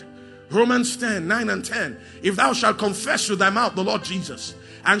Word? Romans 10, 9 and 10. If thou shalt confess with thy mouth the Lord Jesus,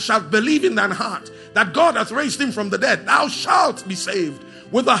 and shalt believe in thine heart that God hath raised Him from the dead, thou shalt be saved.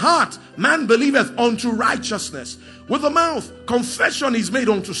 With the heart man believeth unto righteousness. With the mouth confession is made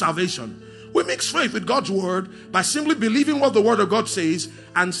unto salvation. We mix faith with God's word by simply believing what the word of God says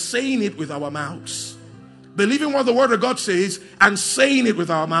and saying it with our mouths. Believing what the word of God says and saying it with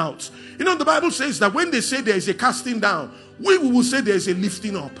our mouths. You know, the Bible says that when they say there is a casting down, we will say there is a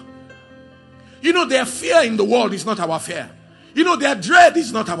lifting up. You know, their fear in the world is not our fear. You know, their dread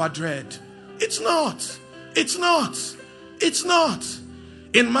is not our dread. It's not. It's not. It's not.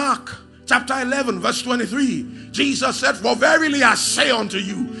 In Mark chapter 11 verse 23, Jesus said, for verily I say unto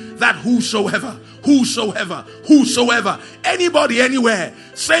you, that whosoever, anybody, anywhere,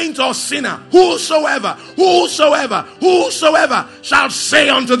 saint or sinner, whosoever shall say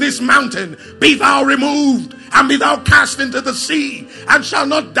unto this mountain, be thou removed, and be thou cast into the sea, and shall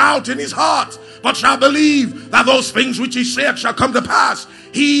not doubt in his heart, but shall believe that those things which he saith shall come to pass,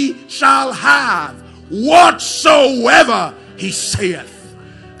 he shall have whatsoever he saith.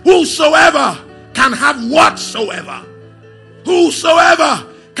 Whosoever can have whatsoever. Whosoever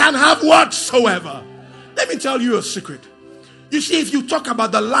can have whatsoever. Let me tell you a secret. You see, if you talk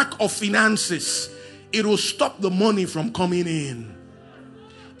about the lack of finances, it will stop the money from coming in.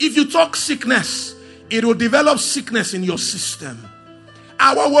 If you talk sickness, it will develop sickness in your system.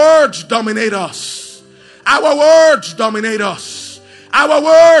 Our words dominate us. Our words dominate us. Our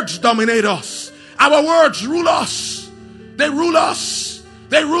words dominate us. Our words rule us. They rule us.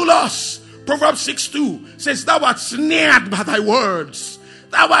 They rule us. Proverbs 6:2 says, thou art snared by thy words.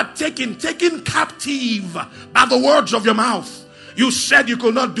 Thou art taken captive by the words of your mouth. You said you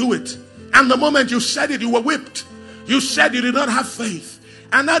could not do it. And the moment you said it, you were whipped. You said you did not have faith.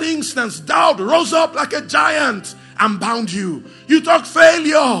 And that instance, doubt rose up like a giant and bound you. You talk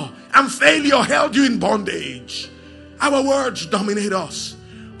failure, and failure held you in bondage. Our words dominate us.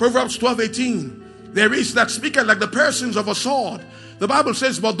 Proverbs 12:18. There is that speaketh like the piercings of a sword. The Bible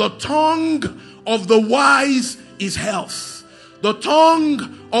says, but the tongue of the wise is health. The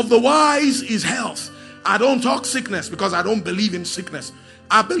tongue of the wise is health. I don't talk sickness because I don't believe in sickness.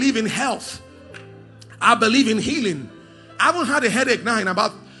 I believe in health. I believe in healing. I haven't had a headache now in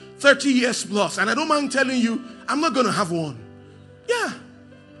about 30 years plus, and I don't mind telling you, I'm not going to have one. Yeah.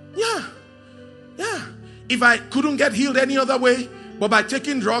 If I couldn't get healed any other way, but by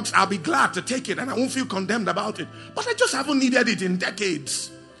taking drugs, I'll be glad to take it, and I won't feel condemned about it. But I just haven't needed it in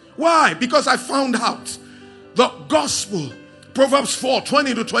decades. Why? Because I found out the gospel. Proverbs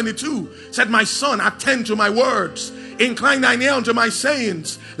 4:20-22 said, my son, attend to my words. Incline thine ear unto my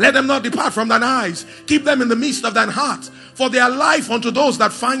sayings. Let them not depart from thine eyes. Keep them in the midst of thine heart. For they are life unto those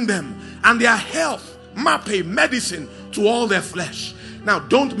that find them, and their health, mape, medicine to all their flesh. Now,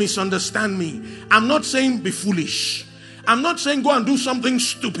 don't misunderstand me. I'm not saying be foolish. I'm not saying go and do something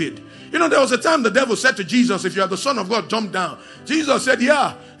stupid. You know, there was a time the devil said to Jesus, if you are the Son of God, jump down. Jesus said,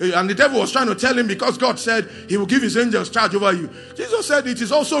 yeah. And the devil was trying to tell him, because God said he will give his angels charge over you. Jesus said, it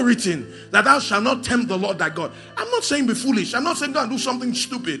is also written that thou shalt not tempt the Lord thy God. I'm not saying be foolish. I'm not saying go and do something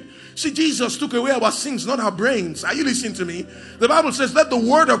stupid. See, Jesus took away our sins, not our brains. Are you listening to me? The Bible says, let the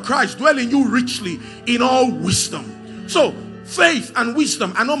word of Christ dwell in you richly in all wisdom. So, faith and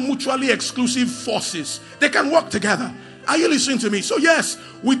wisdom are not mutually exclusive forces. They can work together. Are you listening to me? So yes,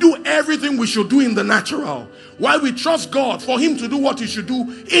 we do everything we should do in the natural, while we trust God for him to do what he should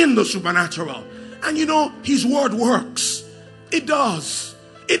do in the supernatural. And you know, his word works. It does.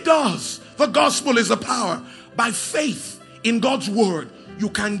 It does. The gospel is the power. By faith in God's word, you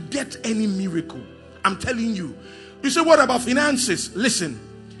can get any miracle. I'm telling you. You say, what about finances? Listen.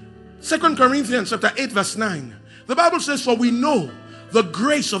 2 Corinthians chapter 8 verse 9. The Bible says, for we know the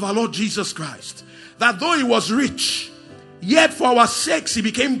grace of our Lord Jesus Christ, that though he was rich, yet for our sakes he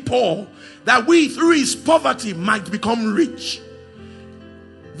became poor, that we through his poverty might become rich.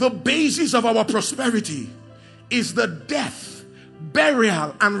 The basis of our prosperity is the death,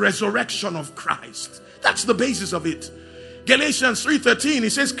 burial, and resurrection of Christ. That's the basis of it. Galatians 3:13,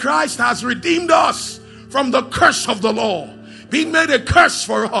 it says, Christ has redeemed us from the curse of the law, being made a curse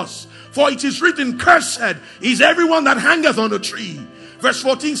for us. For it is written, cursed is everyone that hangeth on a tree. Verse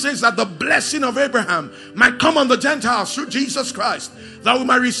 14 says that the blessing of Abraham might come on the Gentiles through Jesus Christ, that we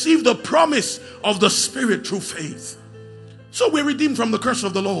might receive the promise of the Spirit through faith. So we're redeemed from the curse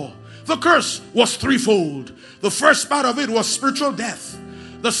of the law. The curse was threefold. The first part of it was spiritual death.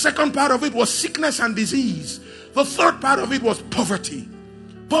 The second part of it was sickness and disease. The third part of it was poverty.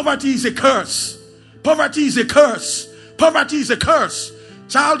 Poverty is a curse. Poverty is a curse. Poverty is a curse.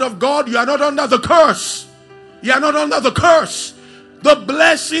 Child of God, you are not under the curse. You are not under the curse. The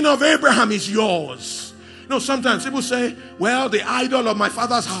blessing of Abraham is yours. You know, sometimes people say, well, the idol of my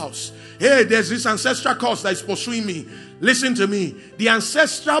father's house. Hey, there's this ancestral curse that is pursuing me. Listen to me. The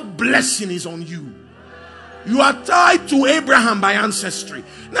ancestral blessing is on you. You are tied to Abraham by ancestry.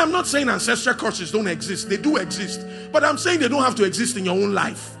 Now, I'm not saying ancestral curses don't exist. They do exist. But I'm saying they don't have to exist in your own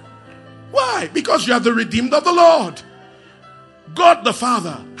life. Why? Because you are the redeemed of the Lord. God the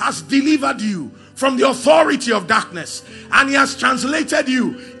Father has delivered you from the authority of darkness, and he has translated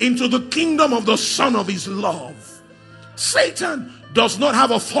you into the kingdom of the Son of his love. Satan does not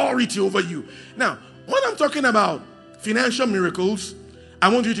have authority over you. Now, when I'm talking about financial miracles, I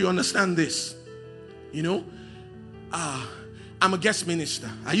want you to understand this. You know, I'm a guest minister.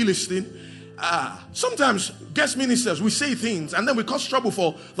 Are you listening? Sometimes guest ministers, we say things and then we cause trouble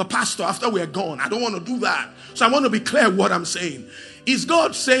for the pastor after we are gone. I don't want to do that. So I want to be clear what I'm saying. Is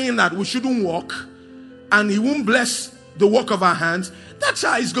God saying that we shouldn't walk and he won't bless the work of our hands? That's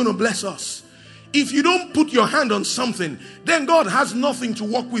how he's going to bless us. If you don't put your hand on something, then God has nothing to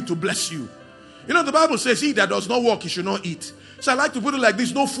work with to bless you. You know, the Bible says he that does not work, he should not eat. So I like to put it like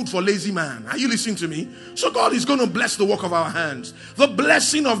this: no food for lazy man. Are you listening to me? So God is going to bless the work of our hands. The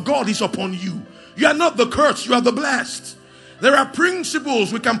blessing of God is upon you. You are not the cursed, you are the blessed. There are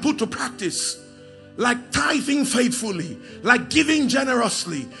principles we can put to practice, like tithing faithfully, like giving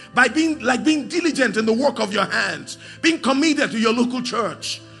generously, by being diligent in the work of your hands, being committed to your local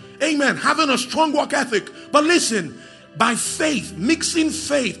church. Amen. Having a strong work ethic. But listen, by faith, mixing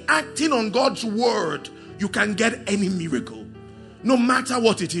faith, acting on God's word, you can get any miracle. No matter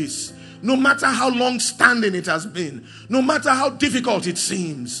what it is, no matter how long standing it has been, no matter how difficult it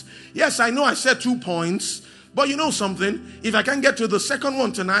seems. Yes, I know I said 2 points, but you know something? If I can't get to the second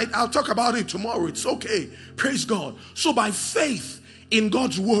one tonight, I'll talk about it tomorrow. It's okay. Praise God. So by faith in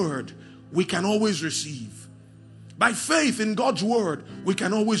God's word, we can always receive. By faith in God's word, we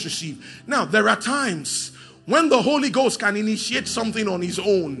can always receive. Now, there are times when the Holy Ghost can initiate something on his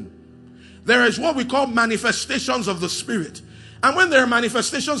own. There is what we call manifestations of the Spirit. And when there are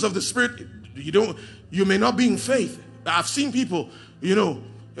manifestations of the Spirit, you may not be in faith. I've seen people,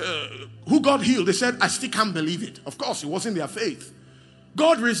 who got healed. They said, I still can't believe it. Of course, it wasn't their faith.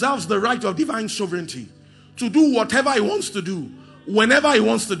 God reserves the right of divine sovereignty to do whatever he wants to do, whenever he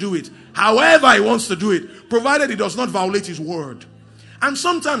wants to do it, however he wants to do it, provided he does not violate his word. And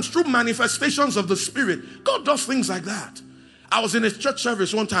sometimes through manifestations of the Spirit, God does things like that. I was in a church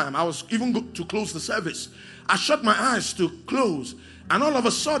service one time. I was even to close the service. I shut my eyes to close, and all of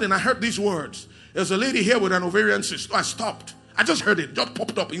a sudden I heard these words. There's a lady here with an ovarian cyst. I stopped. I just heard it. Just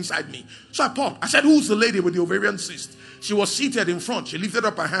popped up inside me. So I popped. I said, who's the lady with the ovarian cyst? She was seated in front. She lifted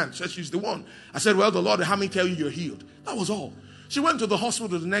up her hand. Said she's the one. I said, well, the Lord had me tell you you're healed. That was all. She went to the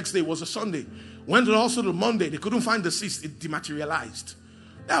hospital the next day. It was a Sunday. Went to the hospital Monday. They couldn't find the cyst. It dematerialized.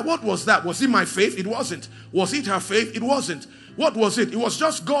 Yeah, what was that? Was it my faith? It wasn't. Was it her faith? It wasn't. What was it? It was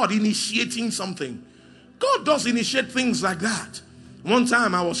just God initiating something. God does initiate things like that. One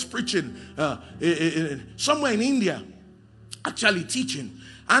time I was preaching somewhere in India, actually teaching.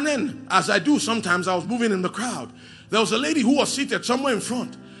 And then, as I do sometimes, I was moving in the crowd. There was a lady who was seated somewhere in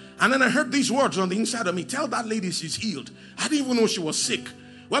front. And then I heard these words on the inside of me. Tell that lady she's healed. I didn't even know she was sick.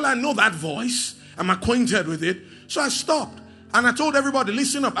 Well, I know that voice. I'm acquainted with it. So I stopped. And I told everybody,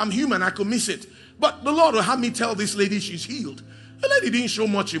 listen up. I'm human. I could miss it. But the Lord will have me tell this lady she's healed. The lady didn't show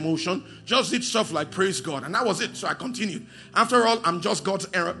much emotion. Just did stuff like praise God. And that was it. So I continued. After all, I'm just God's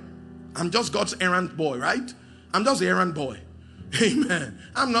errand boy, right? I'm just the errand boy. Amen.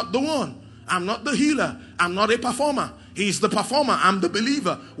 I'm not the one. I'm not the healer. I'm not a performer. He's the performer. I'm the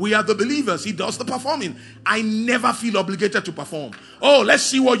believer. We are the believers. He does the performing. I never feel obligated to perform. Oh, let's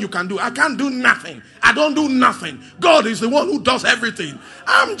see what you can do. I can't do nothing. I don't do nothing. God is the one who does everything.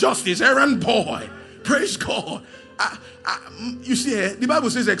 I'm just his errand boy. Praise God. You see, the Bible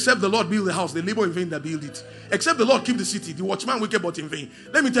says, except the Lord build the house, they labor in vain that build it. Except the Lord keep the city, the watchman wicked but in vain.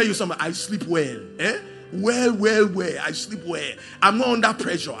 Let me tell you something. I sleep well. Well. I sleep well. I'm not under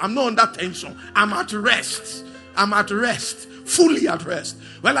pressure. I'm not under tension. I'm at rest. Fully at rest.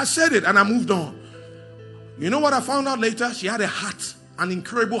 Well, I said it and I moved on. You know what I found out later? She had an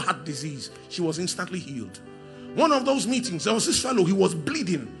incurable heart disease. She was instantly healed. One of those meetings, there was this fellow, he was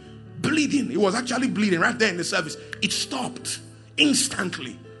bleeding. He was actually bleeding right there in the service. It stopped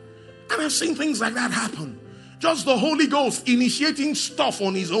instantly. And I've seen things like that happen. Just the Holy Ghost initiating stuff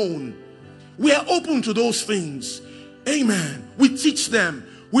on his own. We are open to those things. Amen. We teach them.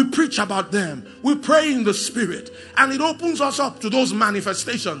 We preach about them. We pray in the Spirit. And it opens us up to those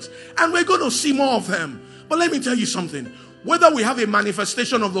manifestations. And we're going to see more of them. But let me tell you something. Whether we have a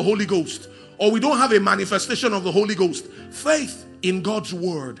manifestation of the Holy Ghost or we don't have a manifestation of the Holy Ghost, faith in God's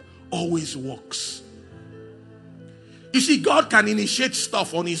word always works. You see, God can initiate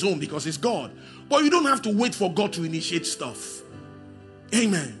stuff on his own because he's God. But you don't have to wait for God to initiate stuff.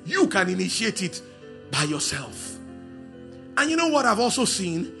 Amen. You can initiate it by yourself. And you know what I've also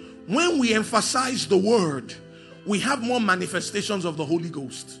seen? When we emphasize the word, we have more manifestations of the Holy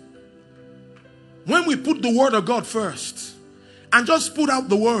Ghost. When we put the word of God first and just put out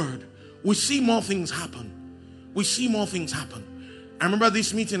the word, we see more things happen. I remember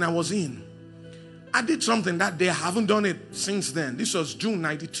this meeting I was in. I did something that day. I haven't done it since then. This was June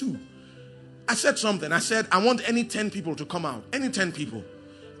 92. I said something. I said, I want any 10 people to come out. Any 10 people.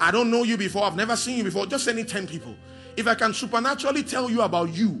 I don't know you before. I've never seen you before. Just any 10 people. If I can supernaturally tell you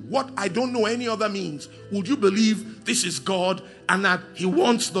about you, what I don't know any other means, would you believe this is God and that he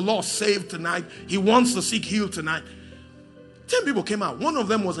wants the lost saved tonight? He wants the sick healed tonight. 10 people came out. One of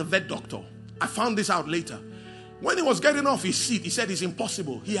them was a vet doctor. I found this out later. When he was getting off his seat, he said, it's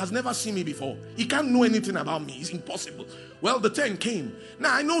impossible. He has never seen me before. He can't know anything about me. It's impossible. Well, the 10 came.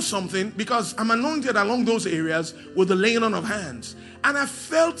 Now, I know something because I'm anointed along those areas with the laying on of hands. And I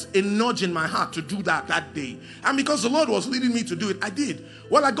felt a nudge in my heart to do that day. And because the Lord was leading me to do it, I did.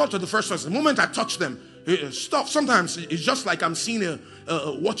 Well, I got to the first person. The moment I touched them, stuff, sometimes it's just like I'm seeing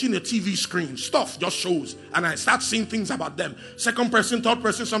watching a TV screen. Stuff just shows. And I start seeing things about them. Second person, third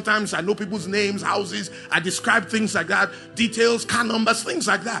person, sometimes I know people's names, houses. I describe things like that. Details, car numbers, things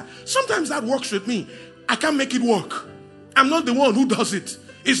like that. Sometimes that works with me. I can't make it work. I'm not the one who does it.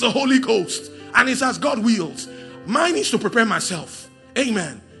 It's the Holy Ghost. And it's as God wills. Mine is to prepare myself.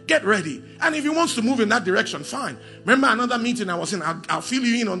 Amen. Get ready. And if he wants to move in that direction, fine. Remember another meeting I was in. I'll fill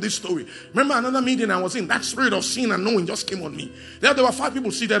you in on this story. Remember another meeting I was in. That spirit of seeing and knowing just came on me. There were 5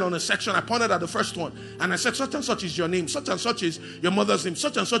 people seated on a section. I pointed at the first one. And I said, such and such is your name. Such and such is your mother's name.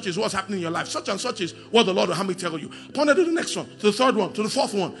 Such and such is what's happening in your life. Such and such is what the Lord will have me tell you. I pointed to the next one, to the third one, to the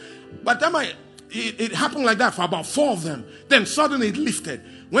fourth one. But then it happened like that for about 4 of them. Then suddenly it lifted.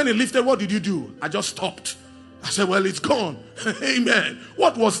 When it lifted, what did you do? I just stopped. I said, well, it's gone. Amen.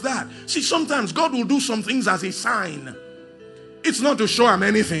 What was that? See, sometimes God will do some things as a sign. It's not to show him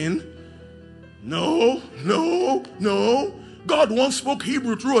anything. No. God once spoke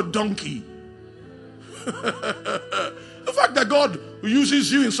Hebrew through a donkey. The fact that God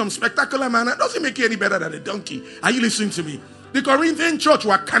uses you in some spectacular manner doesn't make you any better than a donkey. Are you listening to me? The Corinthian church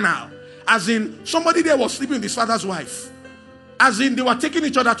were carnal. As in, somebody there was sleeping with his father's wife. As in, they were taking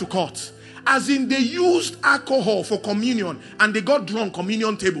each other to court. As in, they used alcohol for communion and they got drunk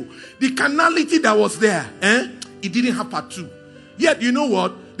communion table. The carnality that was there, it didn't have part two. Yet, you know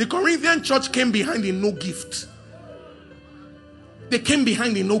what? The Corinthian church came behind in no gift. They came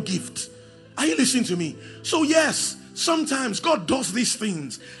behind in no gift. Are you listening to me? So yes, sometimes God does these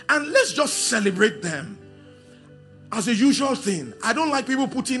things and let's just celebrate them as a usual thing. I don't like people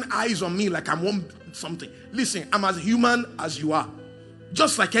putting eyes on me like I'm one something. Listen, I'm as human as you are,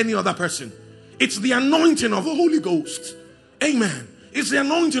 just like any other person. It's the anointing of the Holy Ghost. Amen. It's the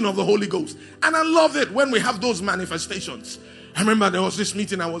anointing of the Holy Ghost. And I love it when we have those manifestations. I remember there was this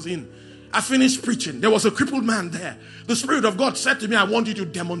meeting I was in. I finished preaching. There was a crippled man there. The Spirit of God said to me, I want you to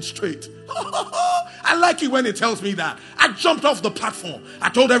demonstrate. I like it when he tells me that. I jumped off the platform. I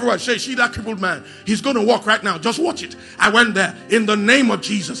told everyone, see that crippled man? He's going to walk right now. Just watch it. I went there in the name of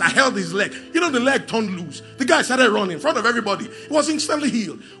Jesus. I held his leg. You know, the leg turned loose. The guy started running in front of everybody. He was instantly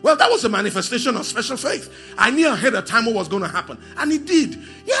healed. Well, that was a manifestation of special faith. I knew ahead of time what was going to happen. And it did.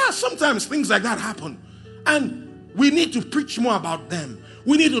 Yeah, sometimes things like that happen. And we need to preach more about them.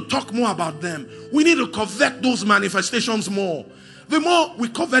 We need to talk more about them. We need to covet those manifestations more. The more we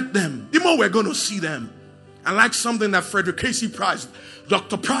covet them, the more we're going to see them. I like something that Frederick Casey Price,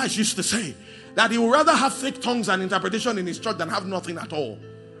 Dr. Price used to say, that he would rather have fake tongues and interpretation in his church than have nothing at all.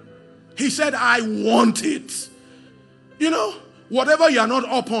 He said, I want it. You know, whatever you're not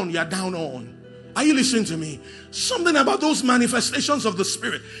up on, you're down on. Are you listening to me? Something about those manifestations of the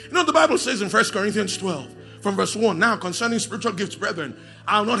Spirit. You know, the Bible says in 1 Corinthians 12, from verse 1, now concerning spiritual gifts, brethren,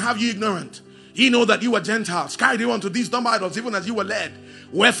 I'll not have you ignorant. Ye know that you were Gentiles, carried you unto these dumb idols, even as you were led.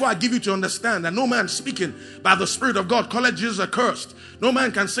 Wherefore I give you to understand that no man speaking by the Spirit of God calleth Jesus accursed. No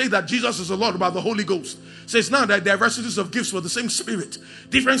man can say that Jesus is the Lord by the Holy Ghost. Says now that diversities of gifts were the same Spirit,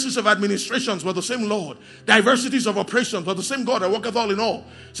 differences of administrations were the same Lord, diversities of operations were the same God that worketh all in all.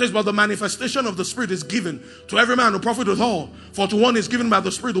 Says, but the manifestation of the Spirit is given to every man who profiteth all. For to one is given by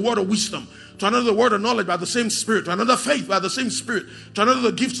the Spirit the word of wisdom, to another the word of knowledge by the same Spirit, to another faith by the same Spirit, to another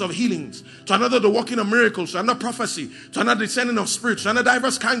the gifts of healings, to another the working of miracles, to another prophecy, to another descending of spirits, to another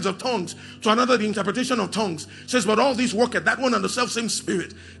diverse kinds of tongues, to another the interpretation of tongues. Says, but all these work at that one and the self same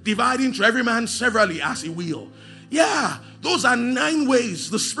Spirit, dividing to every man severally as he will. Yeah, those are 9 ways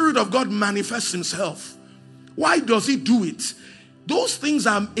the Spirit of God manifests himself. Why does he do it? Those things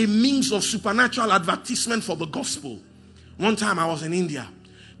are a means of supernatural advertisement for the gospel. One time I was in India.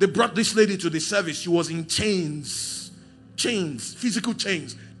 They brought this lady to the service. She was in chains, physical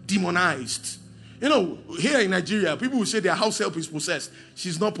chains, demonized. You know, here in Nigeria, people will say their house help is possessed.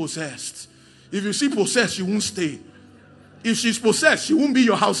 She's not possessed. If you see possessed, she won't stay. If she's possessed, she won't be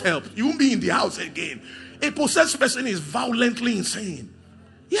your house help. You won't be in the house again. A possessed person is violently insane.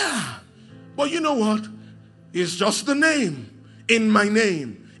 Yeah. But you know what? It's just the name. In my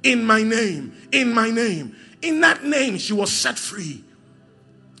name. In my name. In my name. In that name, she was set free.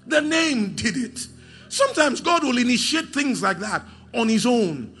 The name did it. Sometimes God will initiate things like that on his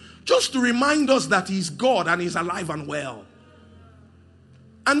own, just to remind us that he's God and he's alive and well.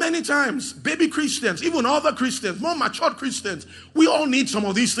 And many times, baby Christians, even other Christians, more matured Christians, we all need some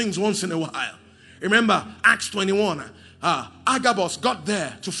of these things once in a while. Remember Acts 21. Agabus got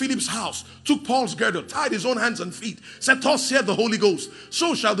there to Philip's house, took Paul's girdle, tied his own hands and feet, said, thus saith the Holy Ghost,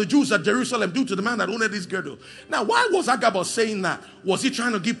 so shall the Jews at Jerusalem do to the man that owned his girdle. Now, why was Agabus saying that? Was he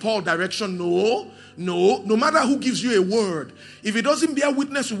trying to give Paul direction? No. No matter who gives you a word, if it doesn't bear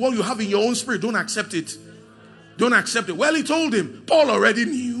witness with what you have in your own spirit, don't accept it. Don't accept it. Well, he told him, Paul already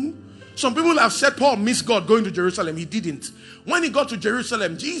knew. Some people have said Paul missed God going to Jerusalem. He didn't. When he got to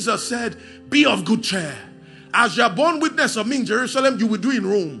Jerusalem, Jesus said, be of good cheer. As you are born witness of me in Jerusalem, you will do in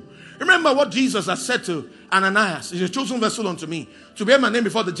Rome. Remember what Jesus has said to Ananias. He's a chosen vessel unto me, to bear my name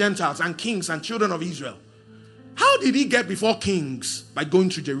before the Gentiles and kings and children of Israel. How did he get before kings? By going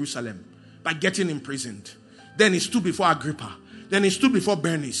to Jerusalem, by getting imprisoned. Then he stood before Agrippa. Then he stood before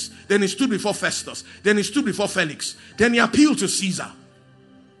Bernice. Then he stood before Festus. Then he stood before Felix. Then he appealed to Caesar.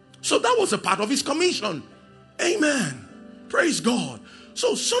 So that was a part of his commission. Amen. Praise God.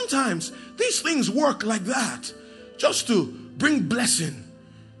 So sometimes these things work like that, just to bring blessing,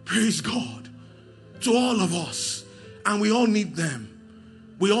 praise God, to all of us. And we all need them.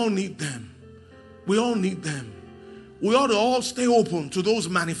 We all need them. We all need them. We ought to all stay open to those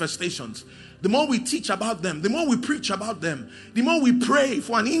manifestations. The more we teach about them, the more we preach about them, the more we pray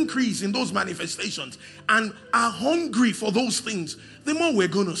for an increase in those manifestations and are hungry for those things, the more we're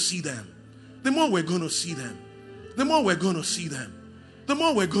going to see them. the more we're going to see them. The more we're going to see them. The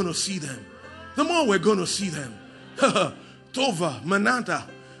more we're going to see them. The more we're going to see them. Tova, Manata.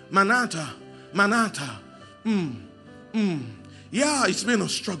 Yeah, it's been a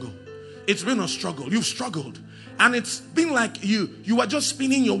struggle. It's been a struggle. You've struggled. And it's been like you were just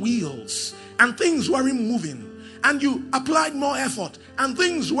spinning your wheels and things weren't moving. And you applied more effort and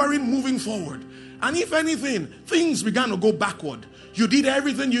things weren't moving forward. And if anything, things began to go backward. You did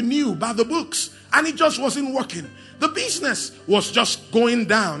everything you knew by the books and it just wasn't working. The business was just going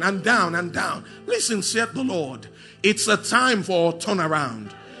down and down and down. Listen, said the Lord, it's a time for a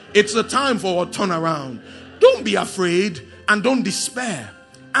turnaround. It's a time for a turnaround. Don't be afraid and don't despair.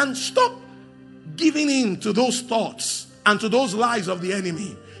 And stop giving in to those thoughts and to those lies of the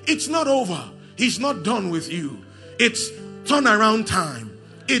enemy. It's not over. He's not done with you. It's turnaround time.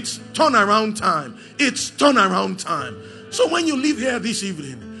 It's turnaround time. It's turnaround time. So when you leave here this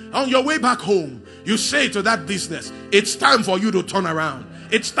evening, on your way back home, you say to that business, it's time for you to turn around.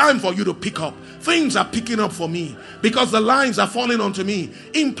 It's time for you to pick up. Things are picking up for me because the lines are falling onto me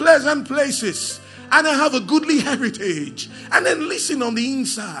in pleasant places. And I have a goodly heritage. And then listen on the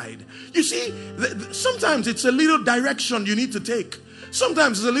inside. You see, sometimes it's a little direction you need to take.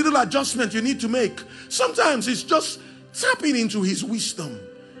 Sometimes it's a little adjustment you need to make. Sometimes it's just tapping into his wisdom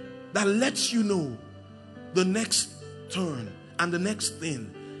that lets you know the next turn and the next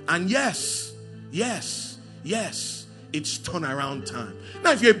thing. And yes, it's turnaround time.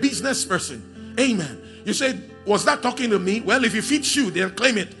 Now, if you're a business person, amen. You say, was that talking to me? Well, if it fits you, then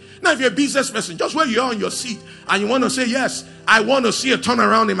claim it. Now, if you're a business person, just where you are on your seat and you want to say, yes, I want to see a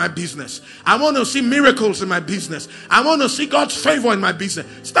turnaround in my business. I want to see miracles in my business. I want to see God's favor in my business.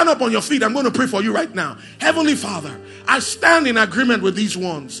 Stand up on your feet. I'm going to pray for you right now. Heavenly Father, I stand in agreement with these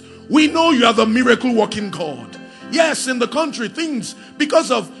ones. We know you are the miracle working God. Yes, in the country, things,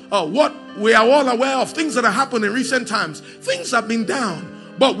 because of what we are all aware of, things that have happened in recent times, things have been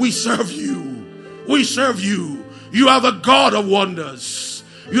down. But we serve you. We serve you. You are the God of wonders.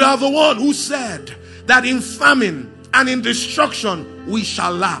 You are the one who said that in famine and in destruction we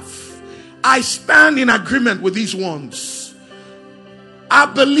shall laugh. I stand in agreement with these ones. I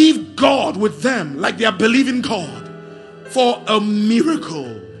believe God with them like they are believing God for a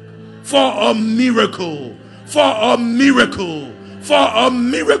miracle. For a miracle. For a miracle. For a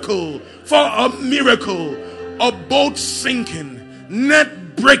miracle. For a miracle. A boat sinking,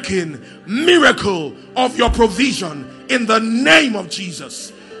 net breaking miracle of your provision in the name of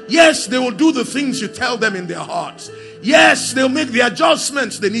Jesus. Yes, they will do the things you tell them in their hearts. Yes, they'll make the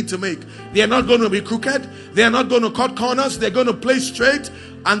adjustments they need to make. They're not going to be crooked. They're not going to cut corners. They're going to play straight.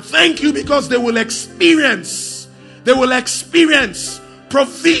 And thank you because they will experience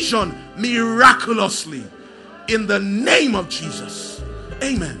provision miraculously in the name of Jesus.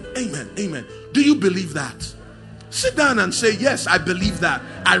 Amen. Amen. Amen. Do you believe that? Sit down and say, yes, I believe that.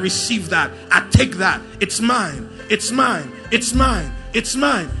 I receive that. I take that. It's mine. It's mine. It's mine. It's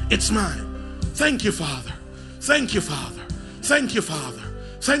mine. It's mine. Thank you, Father. Thank you, Father. Thank you, Father.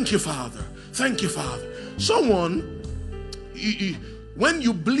 Thank you, Father. Thank you, Father. Someone, when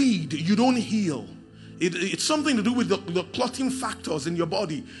you bleed, you don't heal. It's something to do with the clotting factors in your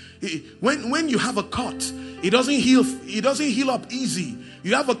body. When you have a cut, it doesn't heal. It doesn't heal up easy.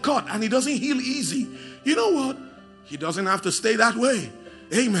 You have a cut and it doesn't heal easy. You know what? It doesn't have to stay that way.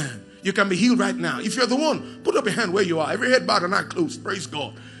 Amen. You can be healed right now. If you're the one, put up your hand where you are. Every head bowed and eye closed. Praise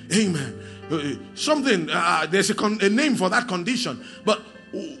God. Amen. There's a name for that condition. But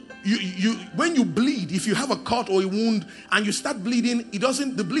when you bleed, if you have a cut or a wound and you start bleeding,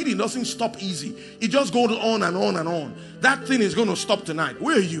 the bleeding doesn't stop easy. It just goes on and on and on. That thing is going to stop tonight.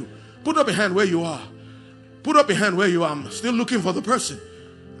 Where are you? Put up your hand where you are. Put up your hand where you are. I'm still looking for the person.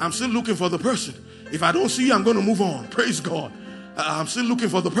 I'm still looking for the person. If I don't see you, I'm going to move on. Praise God. I'm still looking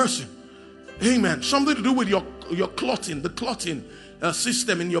for the person. Amen. Something to do with your clotting, the clotting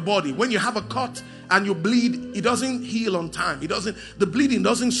system in your body. When you have a cut and you bleed, it doesn't heal on time. The bleeding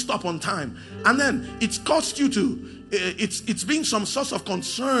doesn't stop on time. And then it's caused you to, it's been some source of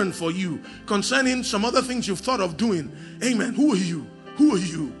concern for you concerning some other things you've thought of doing. Amen. Who are you? Who are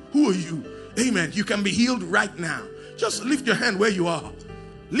you? Who are you? Amen. You can be healed right now. Just lift your hand where you are.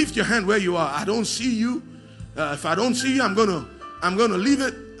 Lift your hand where you are. I don't see you. If I don't see you, I'm gonna leave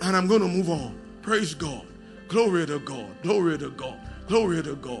it and I'm gonna move on. Praise God. Glory to God. Glory to God. Glory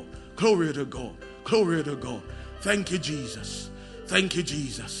to God. Glory to God. Glory to God. Thank you, Jesus. Thank you,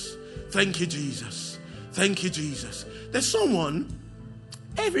 Jesus. Thank you, Jesus. Thank you, Jesus. There's someone,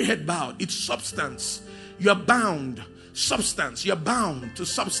 every head bowed, it's substance. You're bound. Substance. You're bound to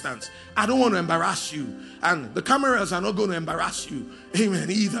substance. I don't want to embarrass you. And the cameras are not going to embarrass you. Amen,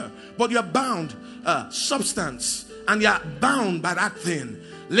 either. But you're bound. Substance. And you're bound by that thing.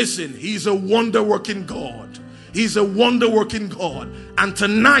 Listen, he's a wonder-working God. He's a wonder-working God. And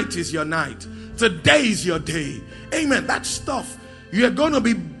tonight is your night. Today is your day. Amen. That stuff, you're going to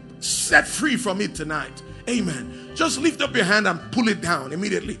be set free from it tonight. Amen. Just lift up your hand and pull it down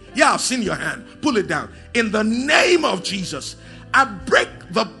immediately. Yeah, I've seen your hand. Pull it down. In the name of Jesus, I break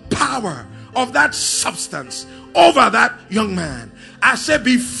the power of that substance over that young man. I say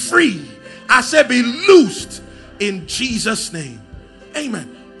be free. I say be loosed in Jesus' name.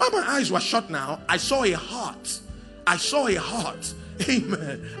 Amen. While my eyes were shut now, I saw a heart. I saw a heart.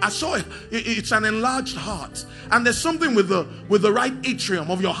 Amen. I saw it. It's an enlarged heart. And there's something with the right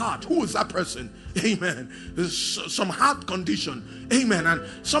atrium of your heart. Who is that person? Amen. There's some heart condition. Amen. And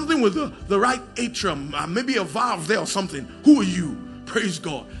something with the right atrium. Maybe a valve there or something. Who are you? Praise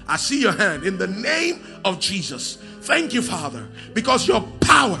God. I see your hand in the name of Jesus. Thank you, Father, because your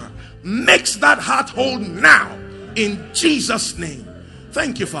power makes that heart whole now in Jesus' name.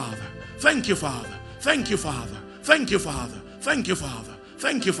 Thank you, Father. Thank you, Father. Thank you, Father. Thank you, Father. Thank you, Father.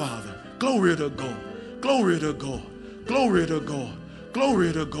 Thank you, Father. Glory to God. Glory to God. Glory to God.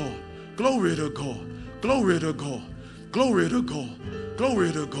 Glory to God. Glory to God. Glory to God. Glory to God.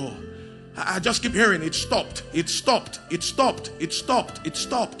 Glory to God. I just keep hearing it stopped. It stopped. It stopped. It stopped. It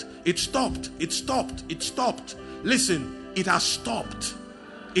stopped. It stopped. It stopped. It stopped. Listen, it has stopped.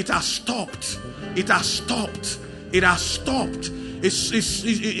 It has stopped. It has stopped. It has stopped.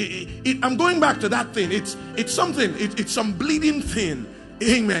 I'm going back to that thing. It's something. It's some bleeding thing.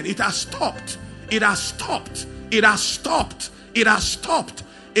 Amen. It has stopped. It has stopped. It has stopped. It has stopped.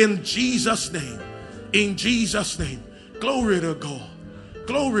 In Jesus' name. In Jesus' name. Glory to God.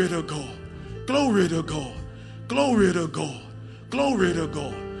 Glory to God. Glory to God. Glory to God. Glory to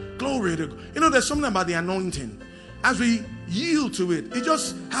God. Glory to God. You know, there's something about the anointing. As we yield to it, it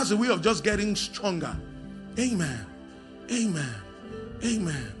just has a way of just getting stronger. Amen. Amen.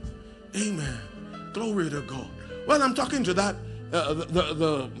 Amen. Amen. Glory to God. Well, I'm talking to that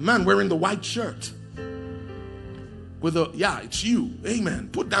the man wearing the white shirt. With the it's you. Amen.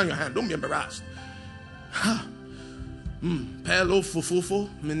 Put down your hand. Don't be embarrassed. Pelo fufufo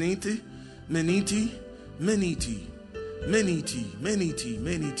meniti meniti meniti meniti meniti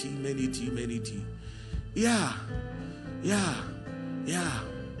meniti meniti meniti. Yeah.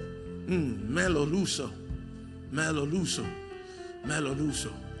 Meloluso.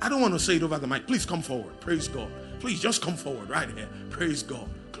 I don't want to say it over the mic. Please come forward. Praise God. Please just come forward right here. Praise God.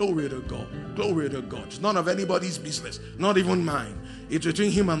 Glory to God. Glory to God. It's none of anybody's business. Not even mine. It's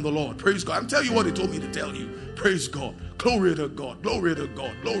between him and the Lord. Praise God. I'm telling you what he told me to tell you. Praise God. Glory to God. Glory to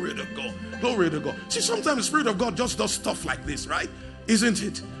God. Glory to God. Glory to God. See, sometimes the Spirit of God just does stuff like this, right? Isn't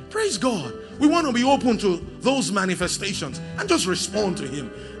it? Praise God. We want to be open to those manifestations and just respond to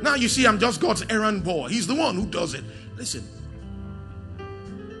him. Now you see, I'm just God's errand boy. He's the one who does it. Listen.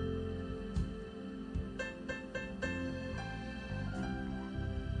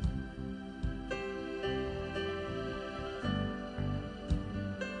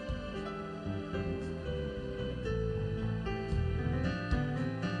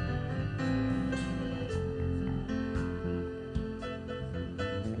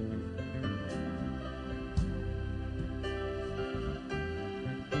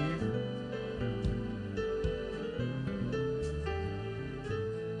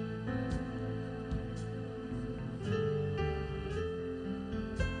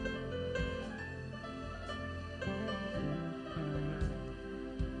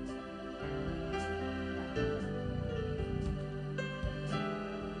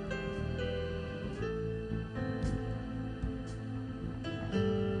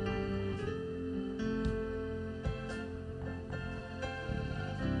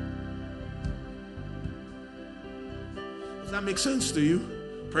 Does that make sense to you?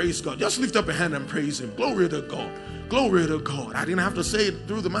 Praise God. Just lift up a hand and praise him. Glory to God. Glory to God. I didn't have to say it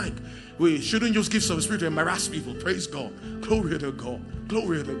through the mic. We shouldn't just give some spirit to embarrass people. Praise God. Glory to God.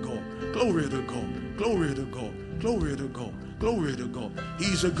 Glory to God. Glory to God. Glory to God. Glory to God. Glory to God.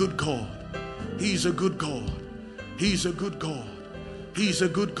 He's a good God. He's a good God. He's a good God. He's a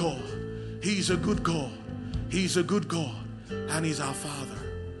good God. He's a good God. He's a good God. And he's our Father.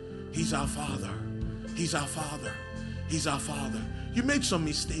 He's our Father. He's our Father. He's our Father. You made some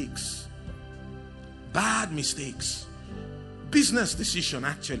mistakes. Bad mistakes. Business decision,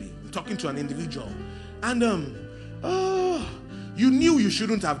 actually. I'm talking to an individual. And you knew you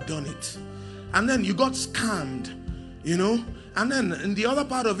shouldn't have done it. And then you got scammed, you know. And then in the other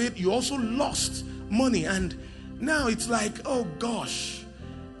part of it, you also lost money. And Now it's like, oh gosh,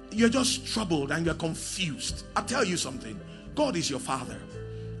 you're just troubled and you're confused. I'll tell you something. God is your Father.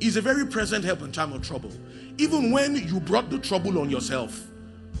 He's a very present help in time of trouble. Even when you brought the trouble on yourself,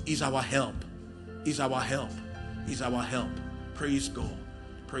 He's our help. He's our help. He's our help. Praise God.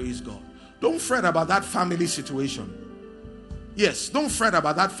 Praise God. Don't fret about that family situation. Yes, don't fret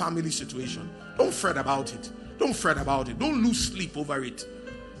about that family situation. Don't fret about it. Don't fret about it. Don't lose sleep over it.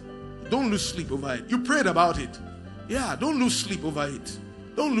 Don't lose sleep over it. You prayed about it. Yeah, don't lose sleep over it.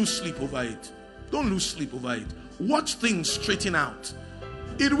 Don't lose sleep over it. Don't lose sleep over it. Watch things straighten out.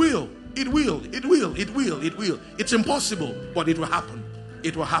 It will. It will. It will. It will. It will. It's impossible, but it will happen.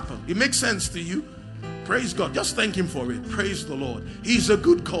 It will happen. It makes sense to you? Praise God. Just thank Him for it. Praise the Lord. He's a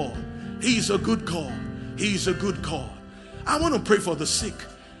good God. He's a good God. He's a good God. I want to pray for the sick.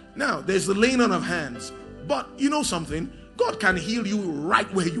 Now, there's the laying on of hands. But you know something? God can heal you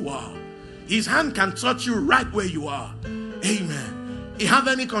right where you are. His hand can touch you right where you are. Amen. If you have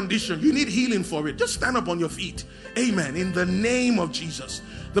any condition, you need healing for it, just stand up on your feet. Amen. In the name of Jesus.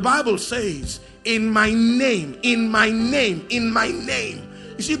 The Bible says, in my name, in my name, in my name.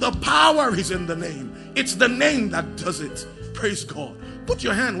 You see, the power is in the name. It's the name that does it. Praise God. Put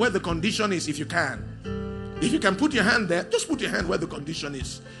your hand where the condition is if you can. If you can put your hand there, just put your hand where the condition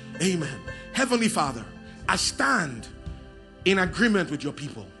is. Amen. Heavenly Father, I stand in agreement with your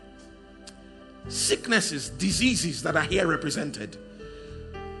people. Sicknesses, diseases that are here represented.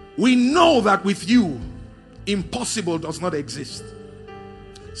 We know that with you, impossible does not exist.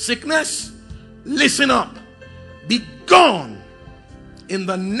 Sickness, listen up. Be gone in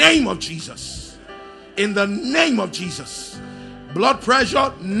the name of Jesus. In the name of Jesus. Blood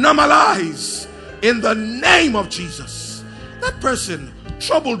pressure, normalize in the name of Jesus. That person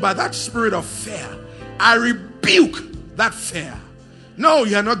troubled by that spirit of fear, I rebuke that fear. No,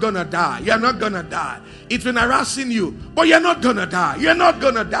 you're not gonna die. You're not gonna die. It's been harassing you, but you're not gonna die. You're not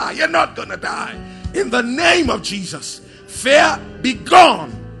gonna die. You're not gonna die. In the name of Jesus, fear be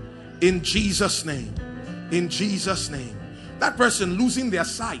gone. In Jesus' name. In Jesus' name. That person losing their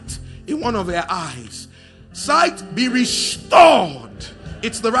sight in one of their eyes, sight be restored.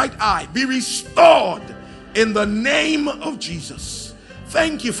 It's the right eye. Be restored in the name of Jesus.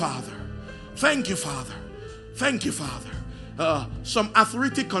 Thank you, Father. Thank you, Father. Thank you, Father. Some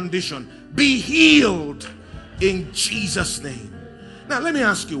arthritic condition, be healed in Jesus' name. Now let me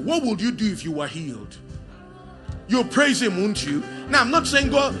ask you, what would you do if you were healed? You'll praise Him, won't you? Now I'm not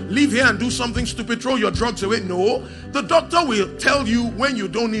saying go leave here and do something stupid, throw your drugs away. No, the doctor will tell you when you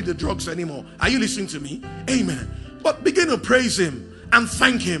don't need the drugs anymore. Are you listening to me? Amen. But begin to praise Him and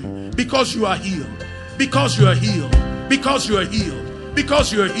thank Him because you are healed. Because you are healed. Because you are healed.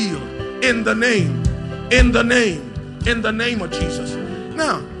 Because you are healed. In the name of Jesus.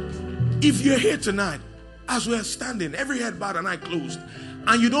 Now, if you're here tonight, as we're standing, every head bowed and eye closed,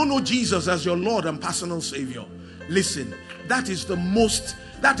 and you don't know Jesus as your Lord and personal Savior, listen, that is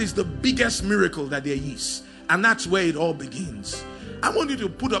the biggest miracle that there is. And that's where it all begins. I want you to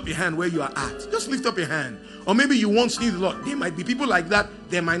put up your hand where you are at. Just lift up your hand. Or maybe you once knew the Lord. There might be people like that.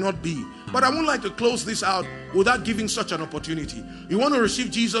 There might not be. But I wouldn't like to close this out without giving such an opportunity. You want to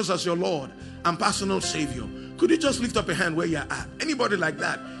receive Jesus as your Lord and personal Savior. Could you just lift up your hand where you're at? Anybody like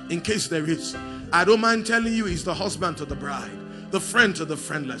that? In case there is. I don't mind telling you, He's the husband to the bride, the friend to the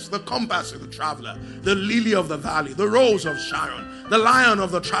friendless, the compass to the traveler, the lily of the valley, the rose of Sharon, the lion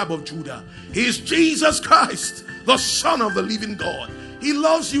of the tribe of Judah. He is Jesus Christ, the Son of the living God. He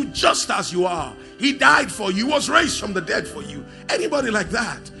loves you just as you are. He died for you, was raised from the dead for you. Anybody like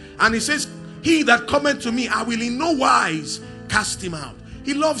that? And He says, he that cometh to me, I will in no wise cast him out.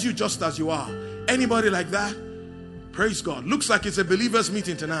 He loves you just as you are. Anybody like that? Praise God. Looks like it's a believers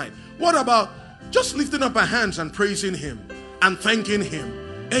meeting tonight. What about just lifting up our hands and praising Him and thanking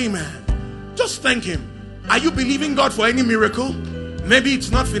Him? Amen. Just thank Him. Are you believing God for any miracle? Maybe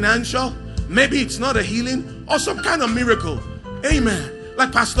it's not financial. Maybe it's not a healing or some kind of miracle. Amen.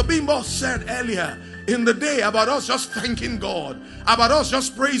 Like Pastor Bimbo said earlier in the day about us just thanking God, about us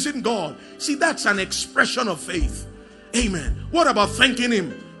just praising God. See, that's an expression of faith. Amen. What about thanking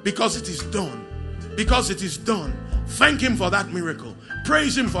Him because it is done? Because it is done. Thank Him for that miracle.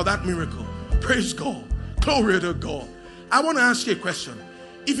 Praise Him for that miracle. Praise God. Glory to God. I want to ask you a question.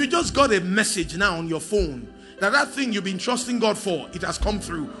 If you just got a message now on your phone that thing you've been trusting God for, it has come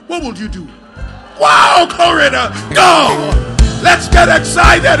through, what would you do? Wow, glory to God. Let's get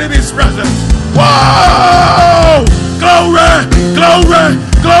excited in His presence. Wow! Glory, glory,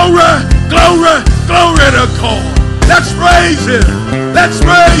 glory, glory, glory to God. Let's praise Him. Let's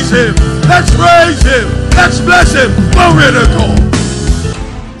praise Him. Let's praise Him. Let's bless Him. Glory to God.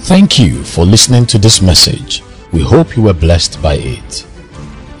 Thank you for listening to this message. We hope you were blessed by it.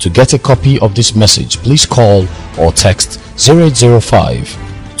 To get a copy of this message, please call or text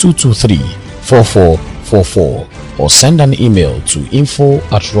 0805-223-4444 or send an email to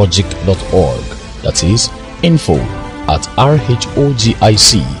info@rogic.org. That is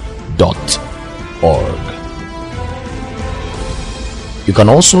info@rhogic.org. You can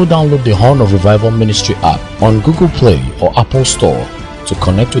also download the Horn of Revival Ministry app on Google Play or Apple Store to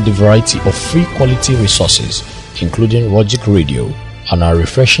connect with the variety of free quality resources, including Rogic Radio and our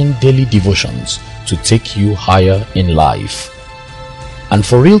refreshing daily devotions to take you higher in life. And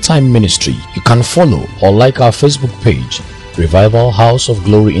for real-time ministry, you can follow or like our Facebook page, Revival House of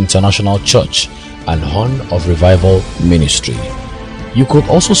Glory International Church and Horn of Revival Ministry. You could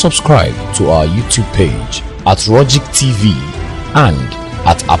also subscribe to our YouTube page at Rogic TV and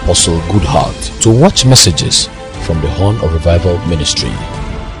at Apostle Goodheart to watch messages from the Horn of Revival Ministry.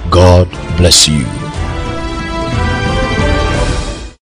 God bless you.